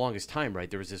is, for the longest time, right,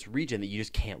 there was this region that you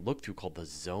just can't look through called the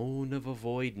zone of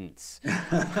avoidance.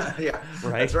 Yeah,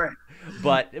 right? That's right.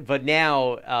 But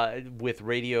now with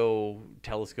radio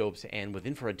telescopes and with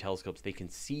infrared telescopes, they can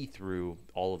see through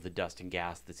all of the dust and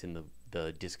gas that's in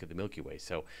the disk of the Milky Way.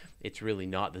 So it's really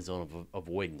not the zone of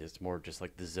avoidance. It's more just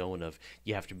like the zone of,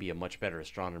 you have to be a much better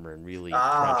astronomer and really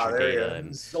crunch your data.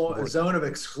 And zone of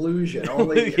exclusion.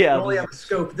 Only if you only have a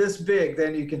scope this big,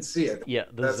 then you can see it. Yeah,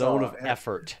 the zone of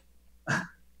effort.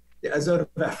 Yeah, a zone of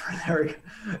effort. There we go.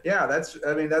 Yeah,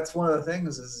 that's one of the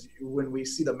things is when we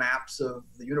see the maps of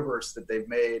the universe that they've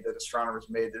made, that astronomers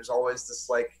made, there's always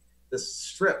this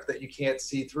strip that you can't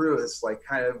see through. It's like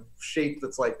kind of shape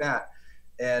that's like that.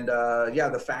 And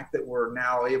the fact that we're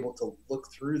now able to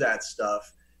look through that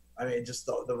stuff, I mean, just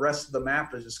the rest of the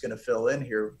map is just going to fill in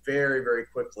here very, very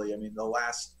quickly. I mean,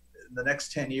 the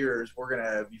next 10 years, we're going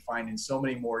to be finding so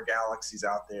many more galaxies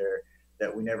out there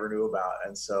that we never knew about.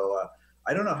 And so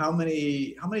I don't know how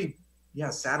many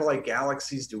satellite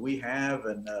galaxies do we have,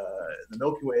 and the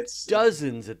Milky Way, it's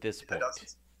dozens at this point.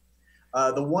 Dozens.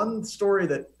 The one story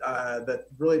that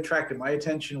really attracted my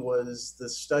attention was the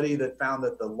study that found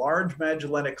that the Large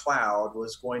Magellanic Cloud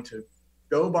was going to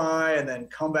go by and then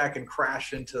come back and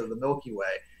crash into the Milky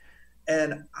Way.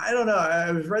 And I don't know,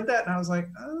 I read that and I was like,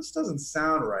 oh, this doesn't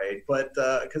sound right. But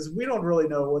because we don't really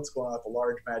know what's going on with the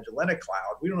Large Magellanic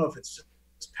Cloud. We don't know if it's just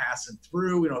passing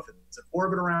through. We don't know if it's in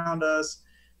orbit around us.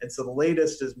 And so the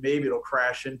latest is maybe it'll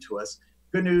crash into us.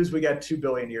 Good news, we got 2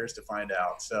 billion years to find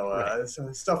out. So,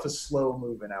 so stuff is slow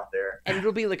moving out there. And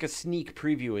it'll be like a sneak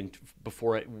preview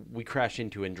before we crash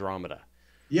into Andromeda.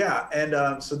 Yeah,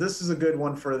 and so this is a good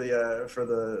one for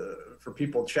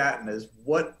people chatting. Is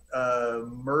what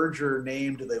merger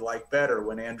name do they like better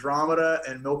when Andromeda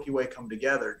and Milky Way come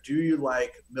together? Do you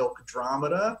like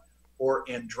Milkdromeda or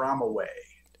Andromaway?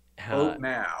 Vote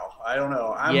now. I don't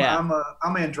know. I'm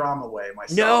Andromaway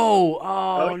myself. No,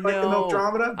 like the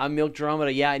Milkdromeda? I'm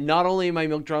Milkdromeda. Yeah, not only am I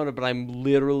Milkdromeda, but I'm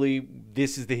literally,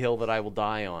 this is the hill that I will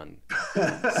die on.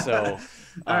 So.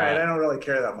 All right, I don't really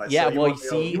care that much. Yeah, so well, you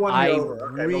see, I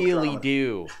really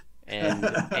do,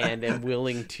 and am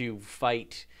willing to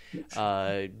fight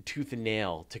tooth and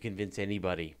nail to convince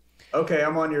anybody. Okay,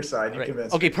 I'm on your side. You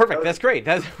convinced me. Okay, perfect. That's great.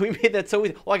 We made that so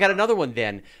easy. Well, I got another one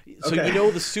then. So you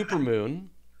know the supermoon.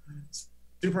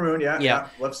 Supermoon, yeah.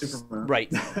 Love supermoon.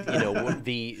 Right. You know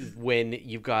when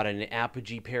you've got an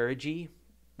apogee perigee.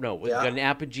 No, we've got an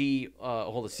apogee,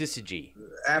 syzygy.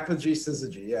 Apogee,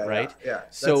 syzygy, yeah. Right? Yeah.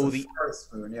 So the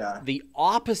farthest moon, yeah. The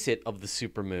opposite of the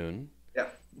supermoon,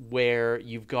 where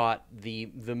you've got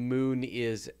the moon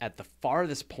is at the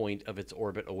farthest point of its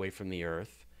orbit away from the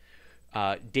Earth.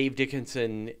 Dave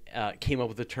Dickinson came up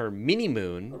with the term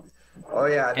mini-moon. Oh,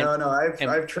 yeah.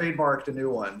 I've trademarked a new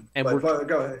one. And go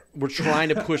ahead. We're trying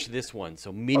to push this one,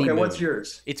 so mini-moon. Okay, what's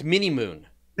yours? It's mini-moon.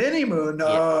 Mini-moon?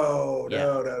 No.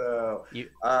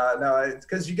 No, it's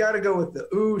because you got to go with the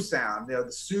ooh sound. You know,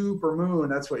 the super moon,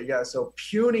 that's what you got. So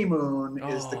puny moon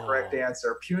is the correct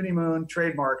answer. Puny moon,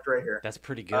 trademarked right here. That's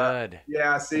pretty good. You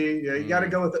got to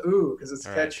go with the ooh because it's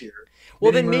catchier.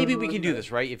 Well, then maybe we can do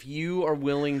this, right? If you are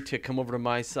willing to come over to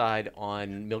my side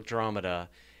on Milkdromeda.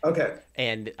 Okay.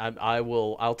 And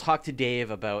I'll talk to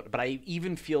Dave about, but I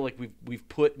even feel like we've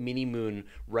put Mini Moon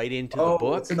right into the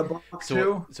book. It's in the book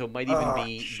too? So it might even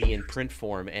be in print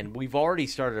form. And we've already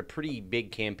started a pretty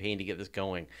big campaign to get this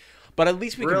going. But at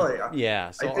least we can.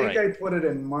 Yeah. So, I think I put it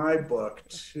in my book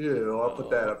too. I'll put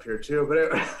that up here too. But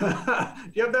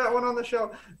do you have that one on the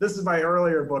shelf? This is my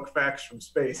earlier book, Facts from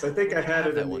Space. I think I had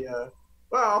it in the.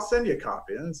 Well, I'll send you a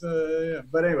copy.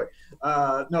 But anyway,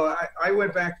 I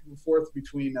went back and forth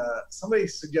between somebody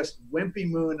suggested Wimpy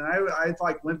Moon, and I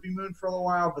liked Wimpy Moon for a little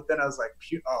while, but then I was like,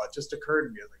 it just occurred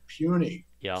to me, I was like, puny.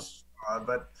 Yeah. All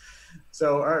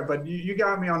right, but you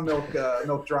got me on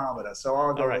Milkdromeda, so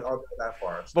I'll go that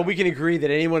far. So. But we can agree that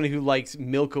anyone who likes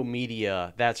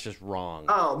Milkomedia, that's just wrong.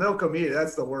 Oh, Milkomedia,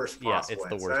 that's the worst possible. Yeah, it's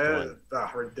the worst one.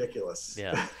 Ridiculous.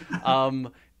 Yeah.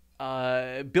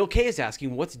 Bill K is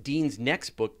asking, what's Dean's next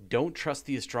book, Don't Trust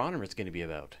the Astronomer, is going to be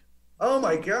about? Oh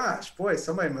my gosh, boy,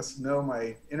 somebody must know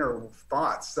my inner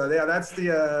thoughts. So yeah, that's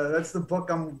the book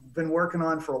I've been working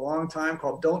on for a long time,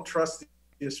 called Don't Trust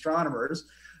the Astronomers.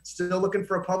 Still looking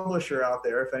for a publisher out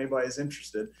there if anybody's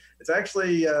interested. It's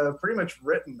actually pretty much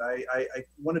written. I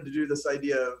wanted to do this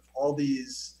idea of all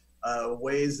these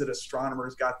ways that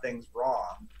astronomers got things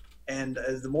wrong. And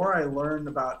as the more I learned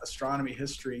about astronomy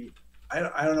history, I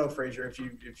don't know, Fraser, if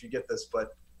you get this, but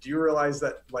do you realize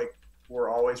that like we're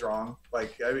always wrong?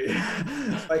 Like, I mean,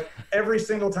 like every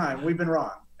single time we've been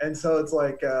wrong. And so it's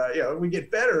like, we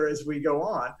get better as we go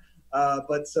on.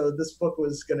 But so this book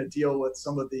was going to deal with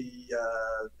some of the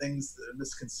things, the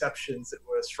misconceptions that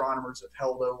astronomers have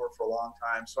held over for a long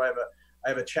time. So I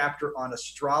have a chapter on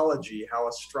astrology, how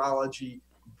astrology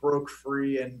broke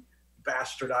free and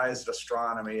bastardized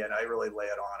astronomy, and I really lay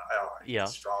it on.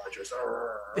 Astrologers.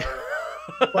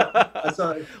 But,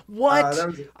 what?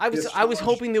 I was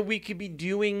hoping that we could be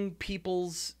doing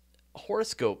people's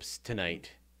horoscopes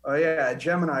tonight. Oh yeah,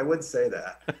 Gemini would say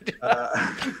that.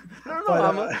 I don't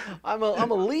know.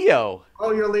 I'm a Leo.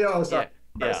 Oh, you're Leo. Oh, sorry.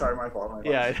 Yeah. Sorry, my fault.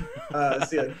 Yeah.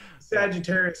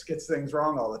 Sagittarius gets things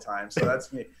wrong all the time, so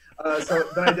that's me. So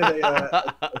then I did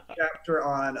a chapter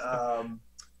on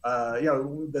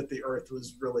that the Earth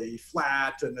was really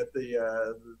flat, and that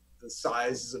the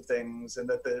sizes of things, and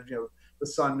that the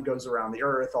sun goes around the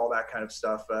Earth, all that kind of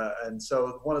stuff. And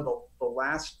so one of the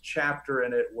last chapter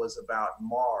in it was about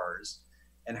Mars,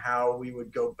 and how we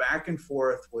would go back and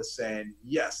forth with saying,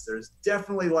 yes, there's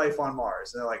definitely life on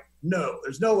Mars. And they're like, no,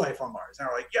 there's no life on Mars. And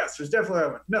we're like, yes, there's definitely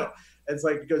life. No. It's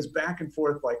like, it goes back and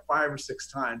forth like 5 or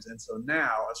 6 times. And so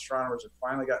now astronomers have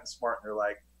finally gotten smart, and they're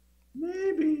like,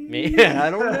 maybe. Yeah,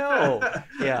 I don't know.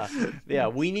 Yeah.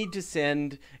 We need to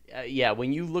send,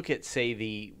 when you look at, say,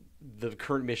 the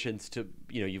current missions to,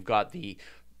 you've got the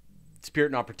Spirit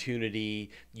and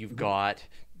Opportunity, you've got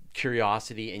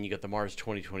Curiosity, and you got the Mars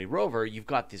 2020 rover, you've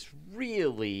got this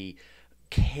really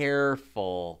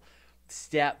careful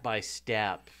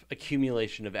step-by-step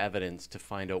accumulation of evidence to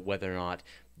find out whether or not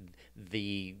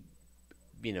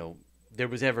there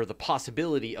was ever the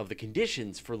possibility of the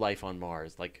conditions for life on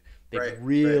Mars. Like, they've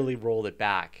really rolled it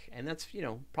back, and that's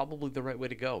probably the right way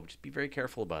to go. Just be very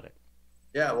careful about it.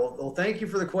 Yeah, well, thank you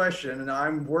for the question, and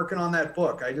I'm working on that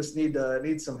book. I just need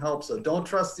some help. So don't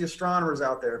trust the astronomers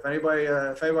out there. If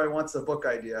anybody wants a book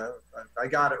idea, I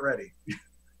got it ready.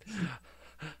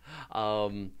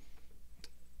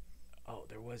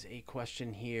 There was a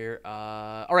question here.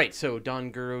 All right, so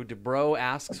Don Guru DeBro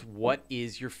asks, "What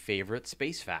is your favorite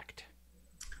space fact?"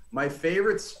 My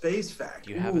favorite space fact.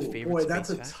 Do you have a favorite? Boy, that's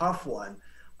a tough one.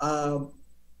 Well,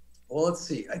 let's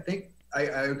see. I think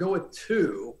I go with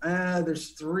 2.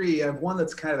 There's 3. I have one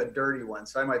that's kind of a dirty one,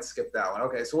 so I might skip that one.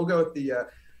 Okay, so we'll go with the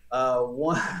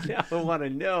one. Yeah, I want to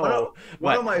know.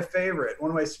 One of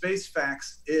my space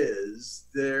facts is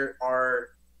there are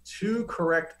 2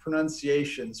 correct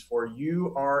pronunciations for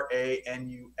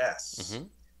URANUS. Mm-hmm.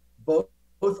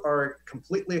 Both are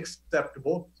completely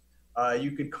acceptable.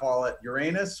 You could call it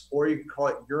Uranus, or you could call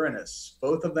it Uranus.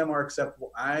 Both of them are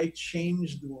acceptable. I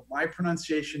changed my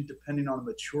pronunciation depending on the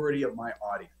maturity of my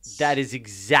audience. That is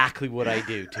exactly what I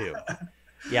do too.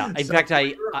 Yeah. In fact,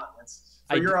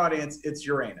 for your audience, it's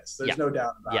Uranus. There's no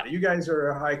doubt about it. You guys are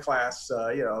a high class,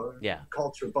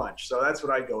 culture bunch. So that's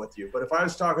what I'd go with you. But if I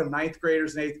was talking 9th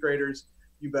graders and 8th graders,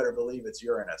 you better believe it's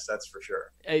Uranus. That's for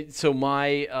sure. So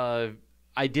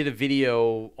I did a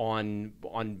video on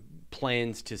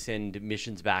plans to send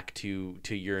missions back to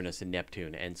Uranus and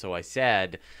Neptune, and so I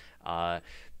said,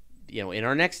 in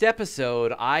our next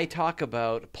episode, I talk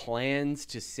about plans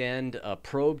to send a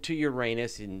probe to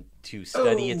Uranus and to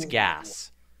study its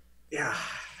gas. Yeah.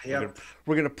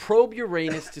 We're gonna probe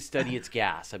Uranus to study its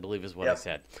gas, I believe is what I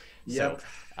said. Yep.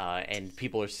 So, and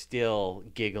people are still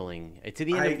giggling. It's at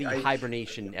the end of the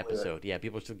hibernation episode. Yeah,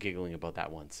 people are still giggling about that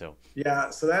one. So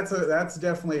so that's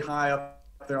definitely high up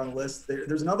there on the list.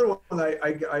 There's another one that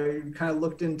I kind of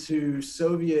looked into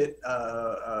Soviet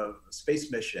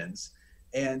space missions,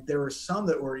 and there were some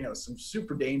that were some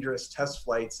super dangerous test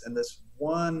flights, and this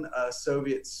one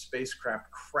Soviet spacecraft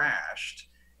crashed,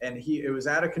 and it was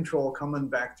out of control coming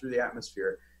back through the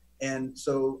atmosphere. And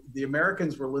so the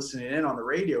Americans were listening in on the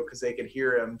radio because they could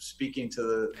hear him speaking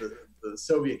to the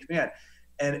Soviet command.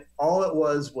 And all it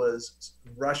was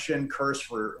Russian curse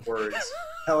words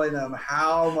telling them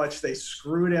how much they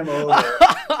screwed him over.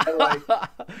 And like,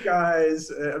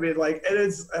 guys, I mean, like, and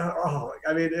it's,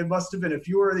 it must have been, if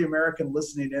you were the American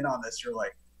listening in on this, you're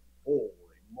like, holy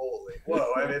moly,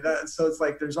 whoa. I mean, so it's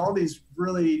like, there's all these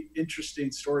really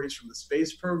interesting stories from the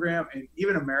space program, and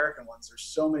even American ones. There's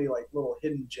so many like little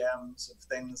hidden gems of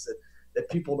things that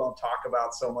people don't talk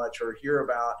about so much or hear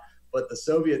about. But the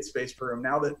Soviet space program,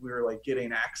 now that we were like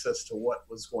getting access to what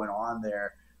was going on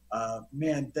there,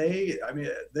 man, they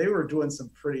were doing some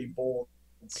pretty bold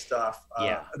stuff.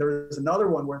 Yeah. There was another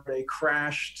one where they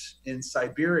crashed in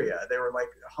Siberia. They were like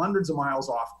hundreds of miles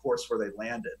off course where they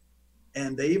landed.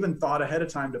 And they even thought ahead of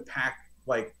time to pack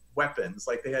like weapons,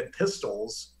 like they had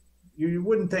pistols. You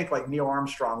wouldn't think like Neil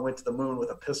Armstrong went to the moon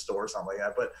with a pistol or something like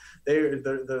that, but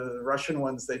the Russian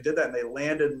ones, they did that, and they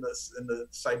landed in the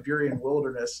Siberian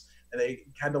wilderness, and they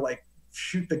had to like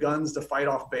shoot the guns to fight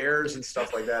off bears and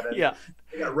stuff like that. And yeah,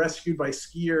 they got rescued by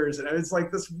skiers, and it's like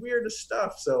this weirdest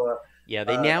stuff. So yeah,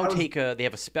 they now they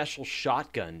have a special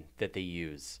shotgun that they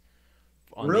use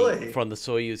on from the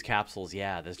Soyuz capsules.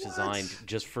 Yeah, that's designed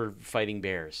just for fighting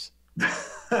bears.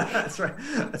 That's right.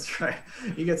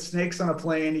 You get snakes on a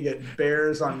plane, you get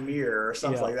bears on Mir or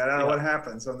something like that. I don't know what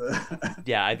happens on the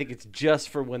Yeah, I think it's just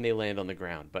for when they land on the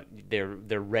ground, but they're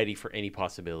ready for any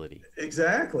possibility.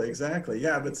 Exactly.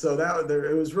 Yeah, but so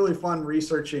it was really fun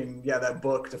researching that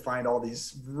book to find all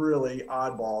these really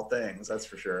oddball things, that's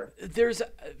for sure. There's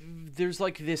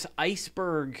like this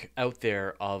iceberg out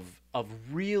there of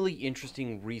really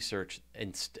interesting research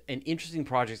and interesting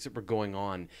projects that were going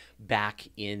on back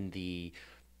in the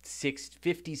 50s,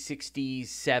 60s,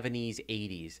 70s,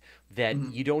 80s that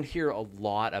you don't hear a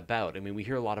lot about. I mean, we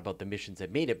hear a lot about the missions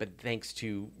that made it, but thanks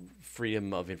to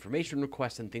freedom of information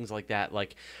requests and things like that,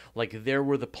 like there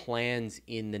were the plans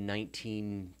in the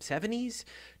 1970s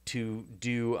to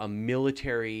do a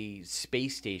military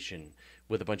space station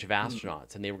with a bunch of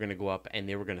astronauts, and they were going to go up and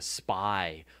they were going to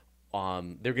spy.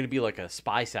 They're going to be like a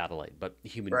spy satellite, but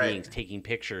human beings taking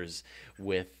pictures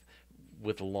with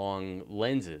long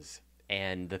lenses.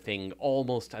 And the thing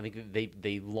almost, I think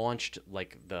they launched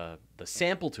like the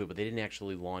sample to it, but they didn't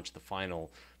actually launch the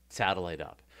final satellite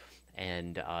up.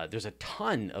 And there's a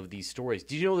ton of these stories.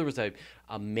 Did you know there was a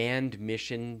manned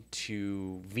mission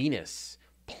to Venus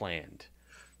planned?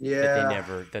 Yeah,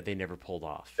 that they never pulled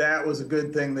off. That was a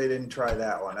good thing they didn't try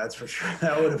that one. That's for sure.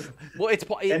 That would have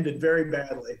ended very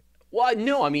badly. Well,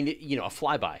 no, I mean, a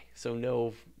flyby. So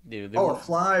no. A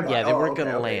flyby. Yeah, they weren't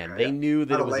going to land. They knew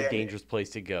that it was a dangerous place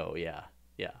to go. Yeah.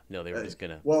 No, they were just going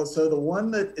to. Well, so the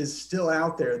one that is still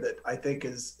out there that I think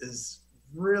is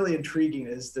really intriguing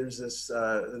is there's this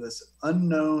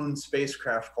unknown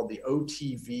spacecraft called the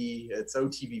OTV. It's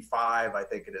OTV-5, I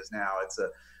think it is now.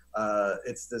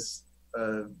 It's this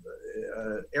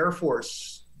Air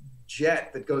Force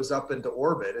jet that goes up into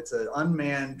orbit. It's an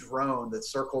unmanned drone that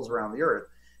circles around the Earth,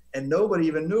 and nobody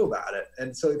even knew about it.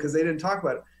 And so, because they didn't talk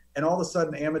about it, and all of a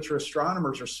sudden amateur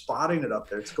astronomers are spotting it up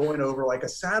there. It's going over like a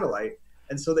satellite.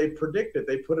 And so they predicted,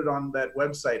 they put it on that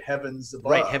website, Heavens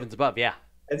Above. Right, Heavens Above, yeah.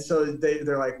 And so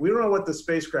they're like, we don't know what the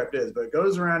spacecraft is, but it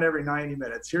goes around every 90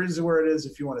 minutes. Here's where it is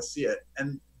if you want to see it.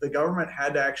 And the government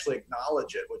had to actually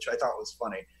acknowledge it, which I thought was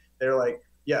funny. They're like,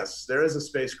 yes, there is a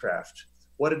spacecraft.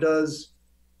 What it does,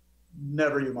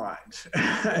 never you mind.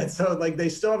 And so like they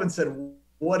still haven't said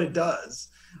what it does.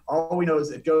 All we know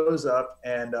is it goes up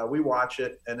and we watch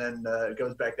it, and then it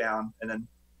goes back down, and then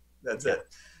that's it.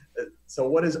 So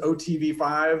what is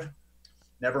OTV-5?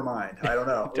 Never mind. I don't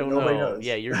know. Nobody knows.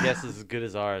 Yeah, your guess is as good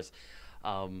as ours.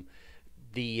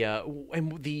 The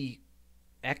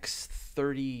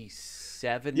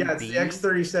X-37B. Yeah, it's the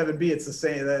X-37B. It's the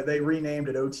same. They renamed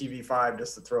it OTV-5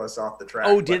 just to throw us off the track.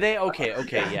 Oh, did they? Okay,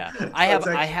 yeah.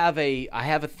 I have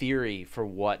a theory for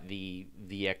what the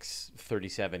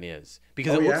X-37 is,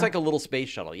 because it looks like a little space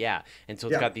shuttle. Yeah, and so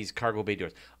it's got these cargo bay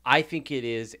doors. I think it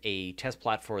is a test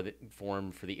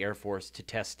platform for the Air Force to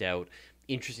test out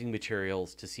interesting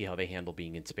materials to see how they handle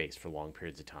being in space for long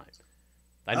periods of time.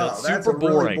 I know it's super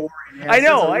boring. Really boring. I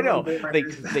know.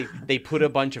 They put a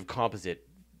bunch of composite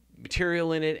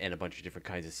material in it and a bunch of different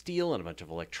kinds of steel and a bunch of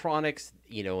electronics,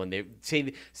 and they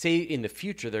say in the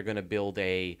future they're going to build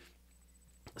a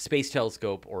space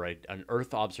telescope or an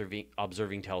Earth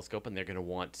observing telescope, and they're going to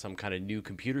want some kind of new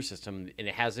computer system, and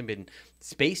it hasn't been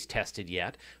space tested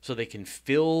yet, so they can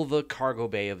fill the cargo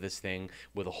bay of this thing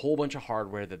with a whole bunch of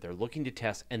hardware that they're looking to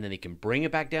test, and then they can bring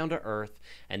it back down to Earth,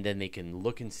 and then they can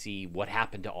look and see what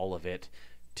happened to all of it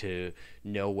to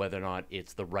know whether or not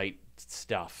it's the right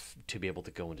stuff to be able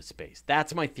to go into space.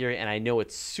 That's my theory, and I know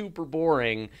it's super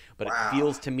boring, but it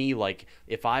feels to me like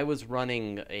if I was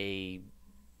running a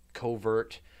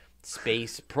covert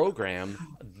space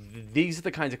program, these are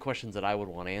the kinds of questions that I would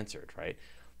want answered, right?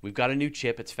 We've got a new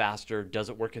chip, it's faster, does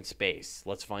it work in space?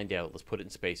 Let's find out, let's put it in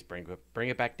space, bring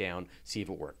it back down, see if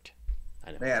it worked.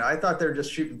 I know. Man, I thought they were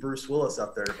just shooting Bruce Willis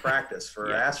up there to practice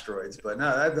for asteroids, but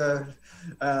no,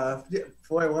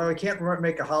 boy, we can't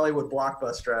make a Hollywood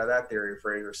blockbuster out of that theory,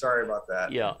 Fraser. Sorry about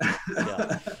that.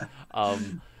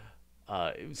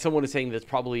 someone is saying that's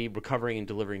probably recovering and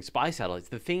delivering spy satellites.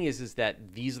 The thing is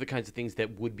that these are the kinds of things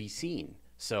that would be seen.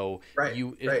 So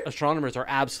astronomers are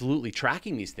absolutely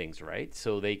tracking these things, right?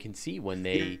 So they can see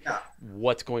when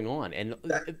what's going on. And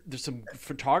there's some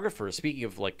photographers, speaking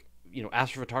of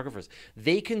astrophotographers,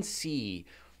 they can see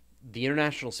the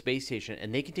International Space Station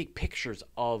and they can take pictures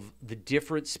of the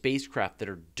different spacecraft that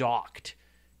are docked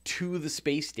to the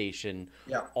space station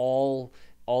all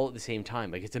at the same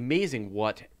time. Like, it's amazing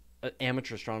what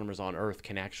amateur astronomers on Earth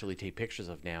can actually take pictures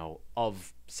of now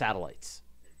of satellites.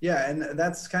 Yeah, and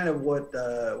that's kind of what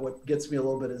gets me a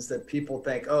little bit, is that people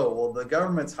think, oh, well, the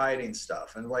government's hiding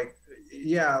stuff. And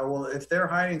well, if they're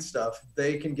hiding stuff,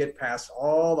 they can get past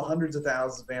all the hundreds of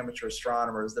thousands of amateur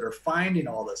astronomers that are finding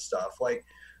all this stuff.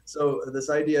 So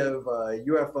this idea of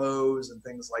UFOs and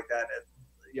things like that,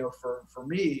 for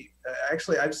me,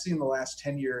 actually, I've seen the last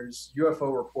 10 years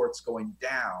UFO reports going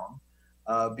down.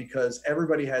 Because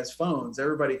everybody has phones,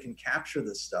 everybody can capture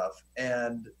this stuff,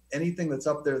 and anything that's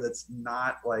up there that's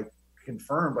not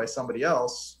confirmed by somebody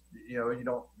else,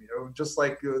 just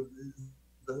like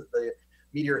the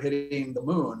meteor hitting the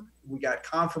moon, we got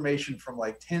confirmation from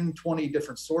 10, 20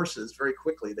 different sources very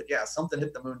quickly that something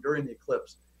hit the moon during the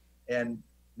eclipse. And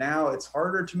now it's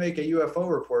harder to make a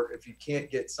UFO report if you can't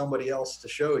get somebody else to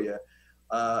show you.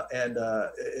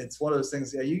 It's one of those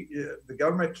things. The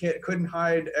government couldn't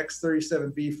hide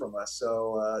X-37B from us,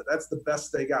 so that's the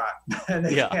best they got, and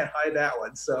they can't hide that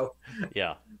one. So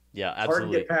yeah, absolutely.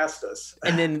 Hard to get past us.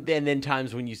 And then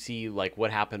times when you see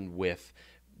what happened with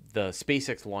the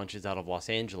SpaceX launches out of Los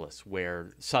Angeles,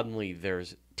 where suddenly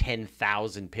there's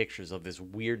 10,000 pictures of this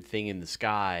weird thing in the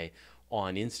sky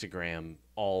on Instagram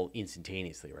all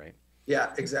instantaneously, right?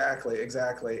 Yeah, exactly.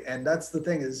 And that's the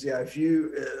thing is, if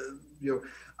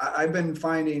I've been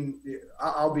finding,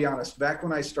 I'll be honest, back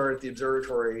when I started the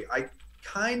observatory, I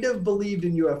kind of believed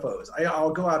in UFOs.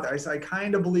 I'll go out there. I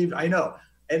kind of believed, I know.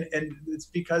 And it's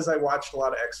because I watched a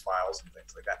lot of X-Files and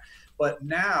things like that. But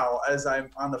now, as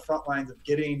I'm on the front lines of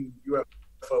getting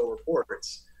UFO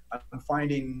reports, I'm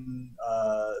finding,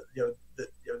 that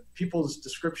people's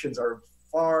descriptions are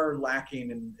far lacking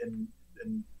in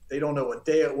they don't know what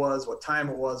day it was, what time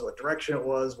it was, what direction it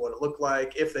was, what it looked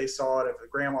like, if they saw it, if the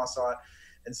grandma saw it.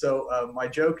 And so my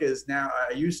joke is now,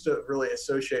 I used to really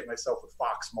associate myself with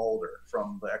Fox Mulder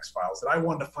from the X-Files, that I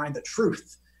wanted to find the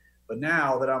truth. But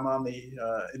now that I'm on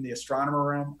in the astronomer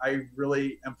realm, I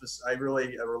really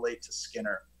relate to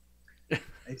Skinner.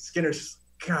 Skinner's,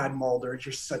 God, Mulder,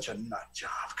 you're such a nut job.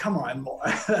 Come on,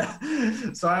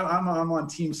 Mulder. So I'm on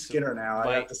Team Skinner now,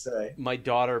 I have to say. My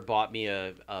daughter bought me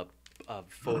a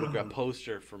photograph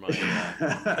poster for my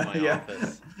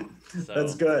office. So,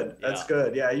 that's good. That's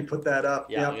good. Yeah, you put that up.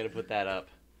 Yeah, I'm gonna put that up.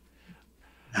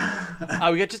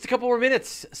 We got just a couple more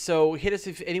minutes, so hit us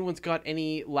if anyone's got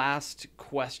any last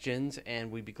questions,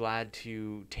 and we'd be glad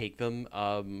to take them.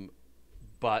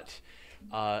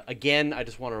 Again, I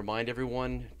just want to remind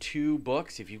everyone, 2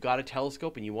 books. If you've got a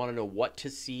telescope and you want to know what to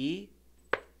see,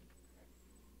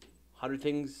 100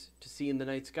 Things to See in the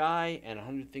Night Sky, and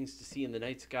 100 Things to See in the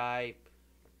Night Sky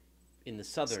in the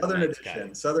Southern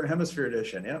Edition, Southern Hemisphere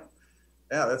Edition. Yeah,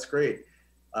 that's great.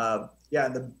 And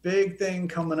the big thing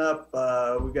coming up,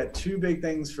 we've got 2 big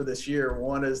things for this year.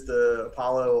 One is the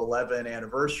Apollo 11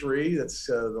 anniversary. That's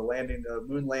the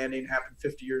moon landing happened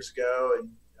 50 years ago in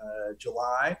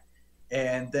July.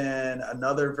 And then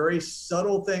another very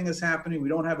subtle thing is happening. We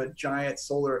don't have a giant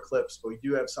solar eclipse, but we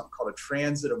do have something called a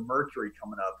transit of Mercury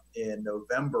coming up in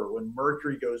November, when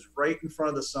Mercury goes right in front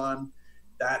of the sun.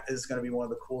 That is going to be one of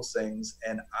the coolest things.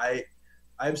 And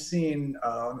I've seen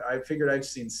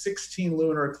 16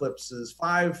 lunar eclipses,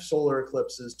 5 solar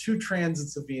eclipses, 2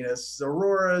 transits of Venus,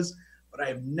 auroras, but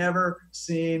I've never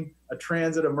seen a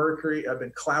transit of Mercury. I've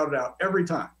been clouded out every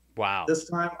time. Wow. This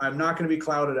time I'm not going to be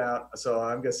clouded out, so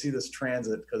I'm going to see this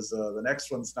transit, because the next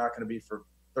one's not going to be for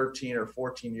 13 or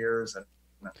 14 years, and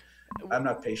I'm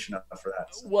not patient enough for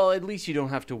that. So. Well, at least you don't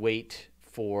have to wait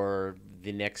for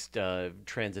the next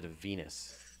transit of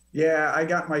Venus. Yeah, I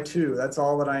got my 2. That's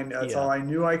all that all I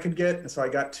knew I could get. So I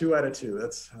got 2 out of 2.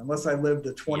 That's, unless I live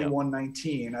to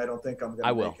 2119, I don't think I'm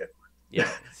going to make it. Yeah,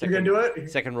 you're gonna do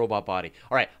it. Second robot body.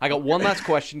 All right, I got one last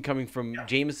question coming from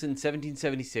Jameson,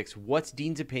 1776. What's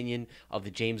Dean's opinion of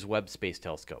the James Webb Space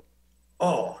Telescope?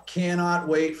 Oh, cannot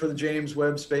wait for the James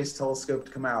Webb Space Telescope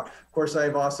to come out. Of course,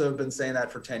 I've also been saying that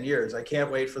for 10 years. I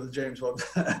can't wait for the James Webb.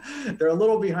 They're a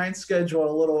little behind schedule,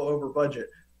 a little over budget.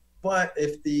 But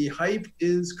if the hype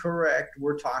is correct,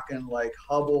 we're talking like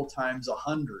Hubble times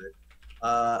 100.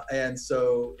 And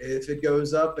so if it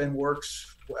goes up and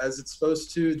works as it's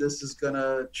supposed to, this is going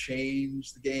to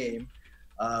change the game.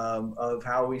 of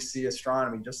how we see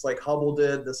astronomy. Just like Hubble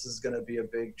did, this is going to be a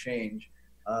big change.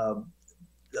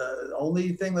 The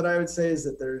only thing that I would say is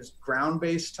that there's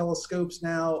ground-based telescopes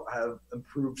now have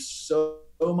improved so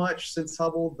much since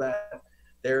Hubble that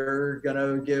they're going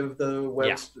to give the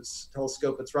Webb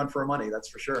telescope its run for money. That's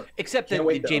for sure. Except that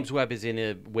the James Webb is in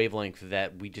a wavelength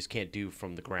that we just can't do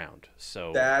from the ground.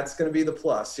 So that's going to be the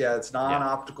plus. Yeah, it's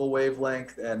non-optical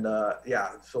wavelength. And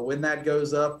so when that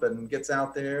goes up and gets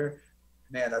out there,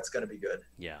 man, that's going to be good.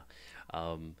 Yeah.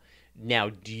 Now,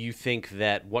 do you think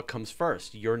that what comes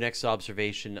first, your next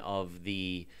observation of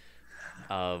the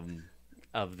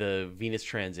Venus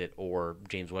transit or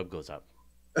James Webb goes up?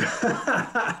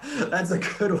 That's a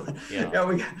good one.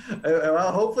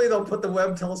 Well, hopefully they'll put the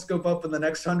Webb telescope up in the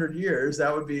next 100 years.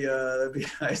 That would be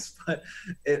nice, but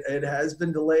it has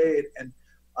been delayed. And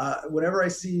whenever I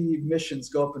see missions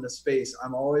go up into space,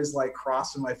 I'm always like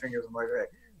crossing my fingers. I'm like,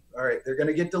 all right, they're going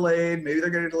to get delayed. Maybe they're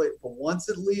going to get delayed. But once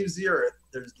it leaves the Earth,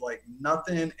 there's like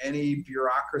nothing any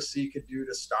bureaucracy could do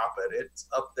to stop it. It's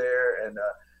up there. And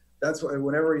that's why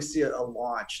whenever you see a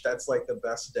launch, that's like the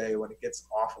best day when it gets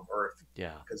off of Earth.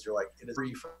 Yeah. Because you're like, it is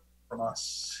free from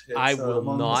us. It's, I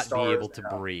will not be able to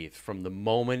breathe from the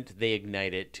moment they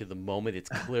ignite it to the moment it's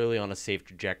clearly on a safe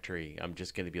trajectory. I'm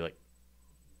just going to be like,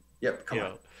 yep, come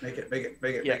on. Make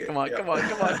it. Yeah, come on.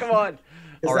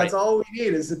 Because that's all we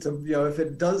need is it to, if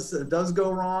it does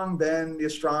go wrong, then the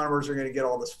astronomers are going to get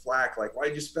all this flack. Like, why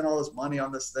did you spend all this money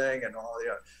on this thing and all,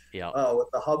 with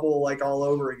the Hubble like all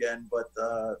over again. But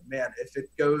man, if it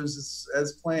goes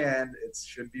as planned, it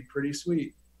should be pretty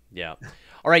sweet. Yeah.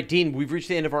 All right, Dean, we've reached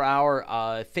the end of our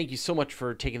hour. Thank you so much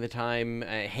for taking the time,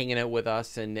 hanging out with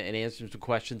us and answering some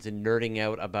questions and nerding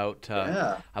out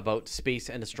about space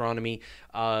and astronomy.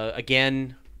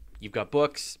 Again, you've got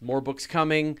books, more books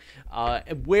coming.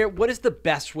 What is the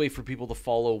best way for people to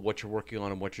follow what you're working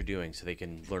on and what you're doing so they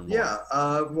can learn more? Yeah,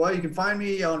 well, you can find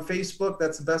me on Facebook.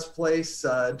 That's the best place,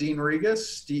 Dean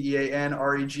Regas,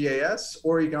 DeanRegas.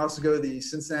 Or you can also go to the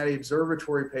Cincinnati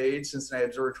Observatory page,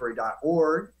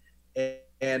 cincinnatiobservatory.org.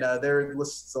 And there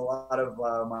lists a lot of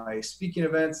my speaking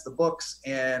events, the books,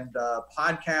 and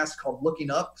podcast called Looking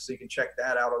Up. So you can check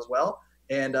that out as well.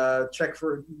 And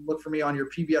look for me on your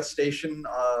PBS station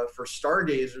for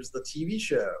Stargazers, the TV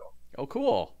show. Oh,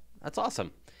 cool. That's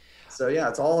awesome. So, yeah,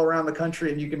 it's all around the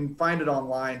country, and you can find it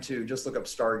online, too. Just look up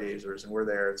Stargazers, and we're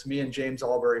there. It's me and James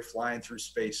Albury flying through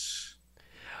space.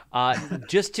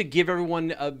 Just to give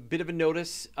everyone a bit of a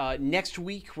notice, next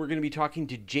week we're going to be talking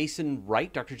to Jason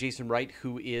Wright, Dr. Jason Wright,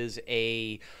 who is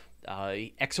a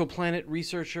exoplanet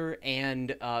researcher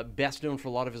and best known for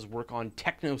a lot of his work on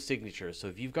technosignatures. So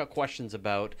if you've got questions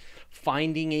about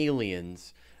finding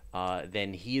aliens,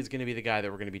 then he is going to be the guy that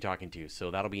we're going to be talking to.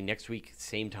 So that'll be next week,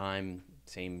 same time,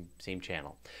 same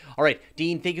channel. All right,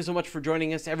 Dean, thank you so much for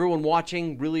joining us. Everyone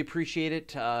watching, really appreciate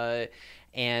it.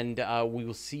 And we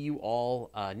will see you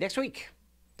all next week.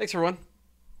 Thanks, everyone.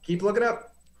 Keep looking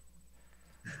up.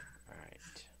 All right.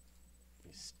 Let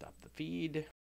me stop the feed.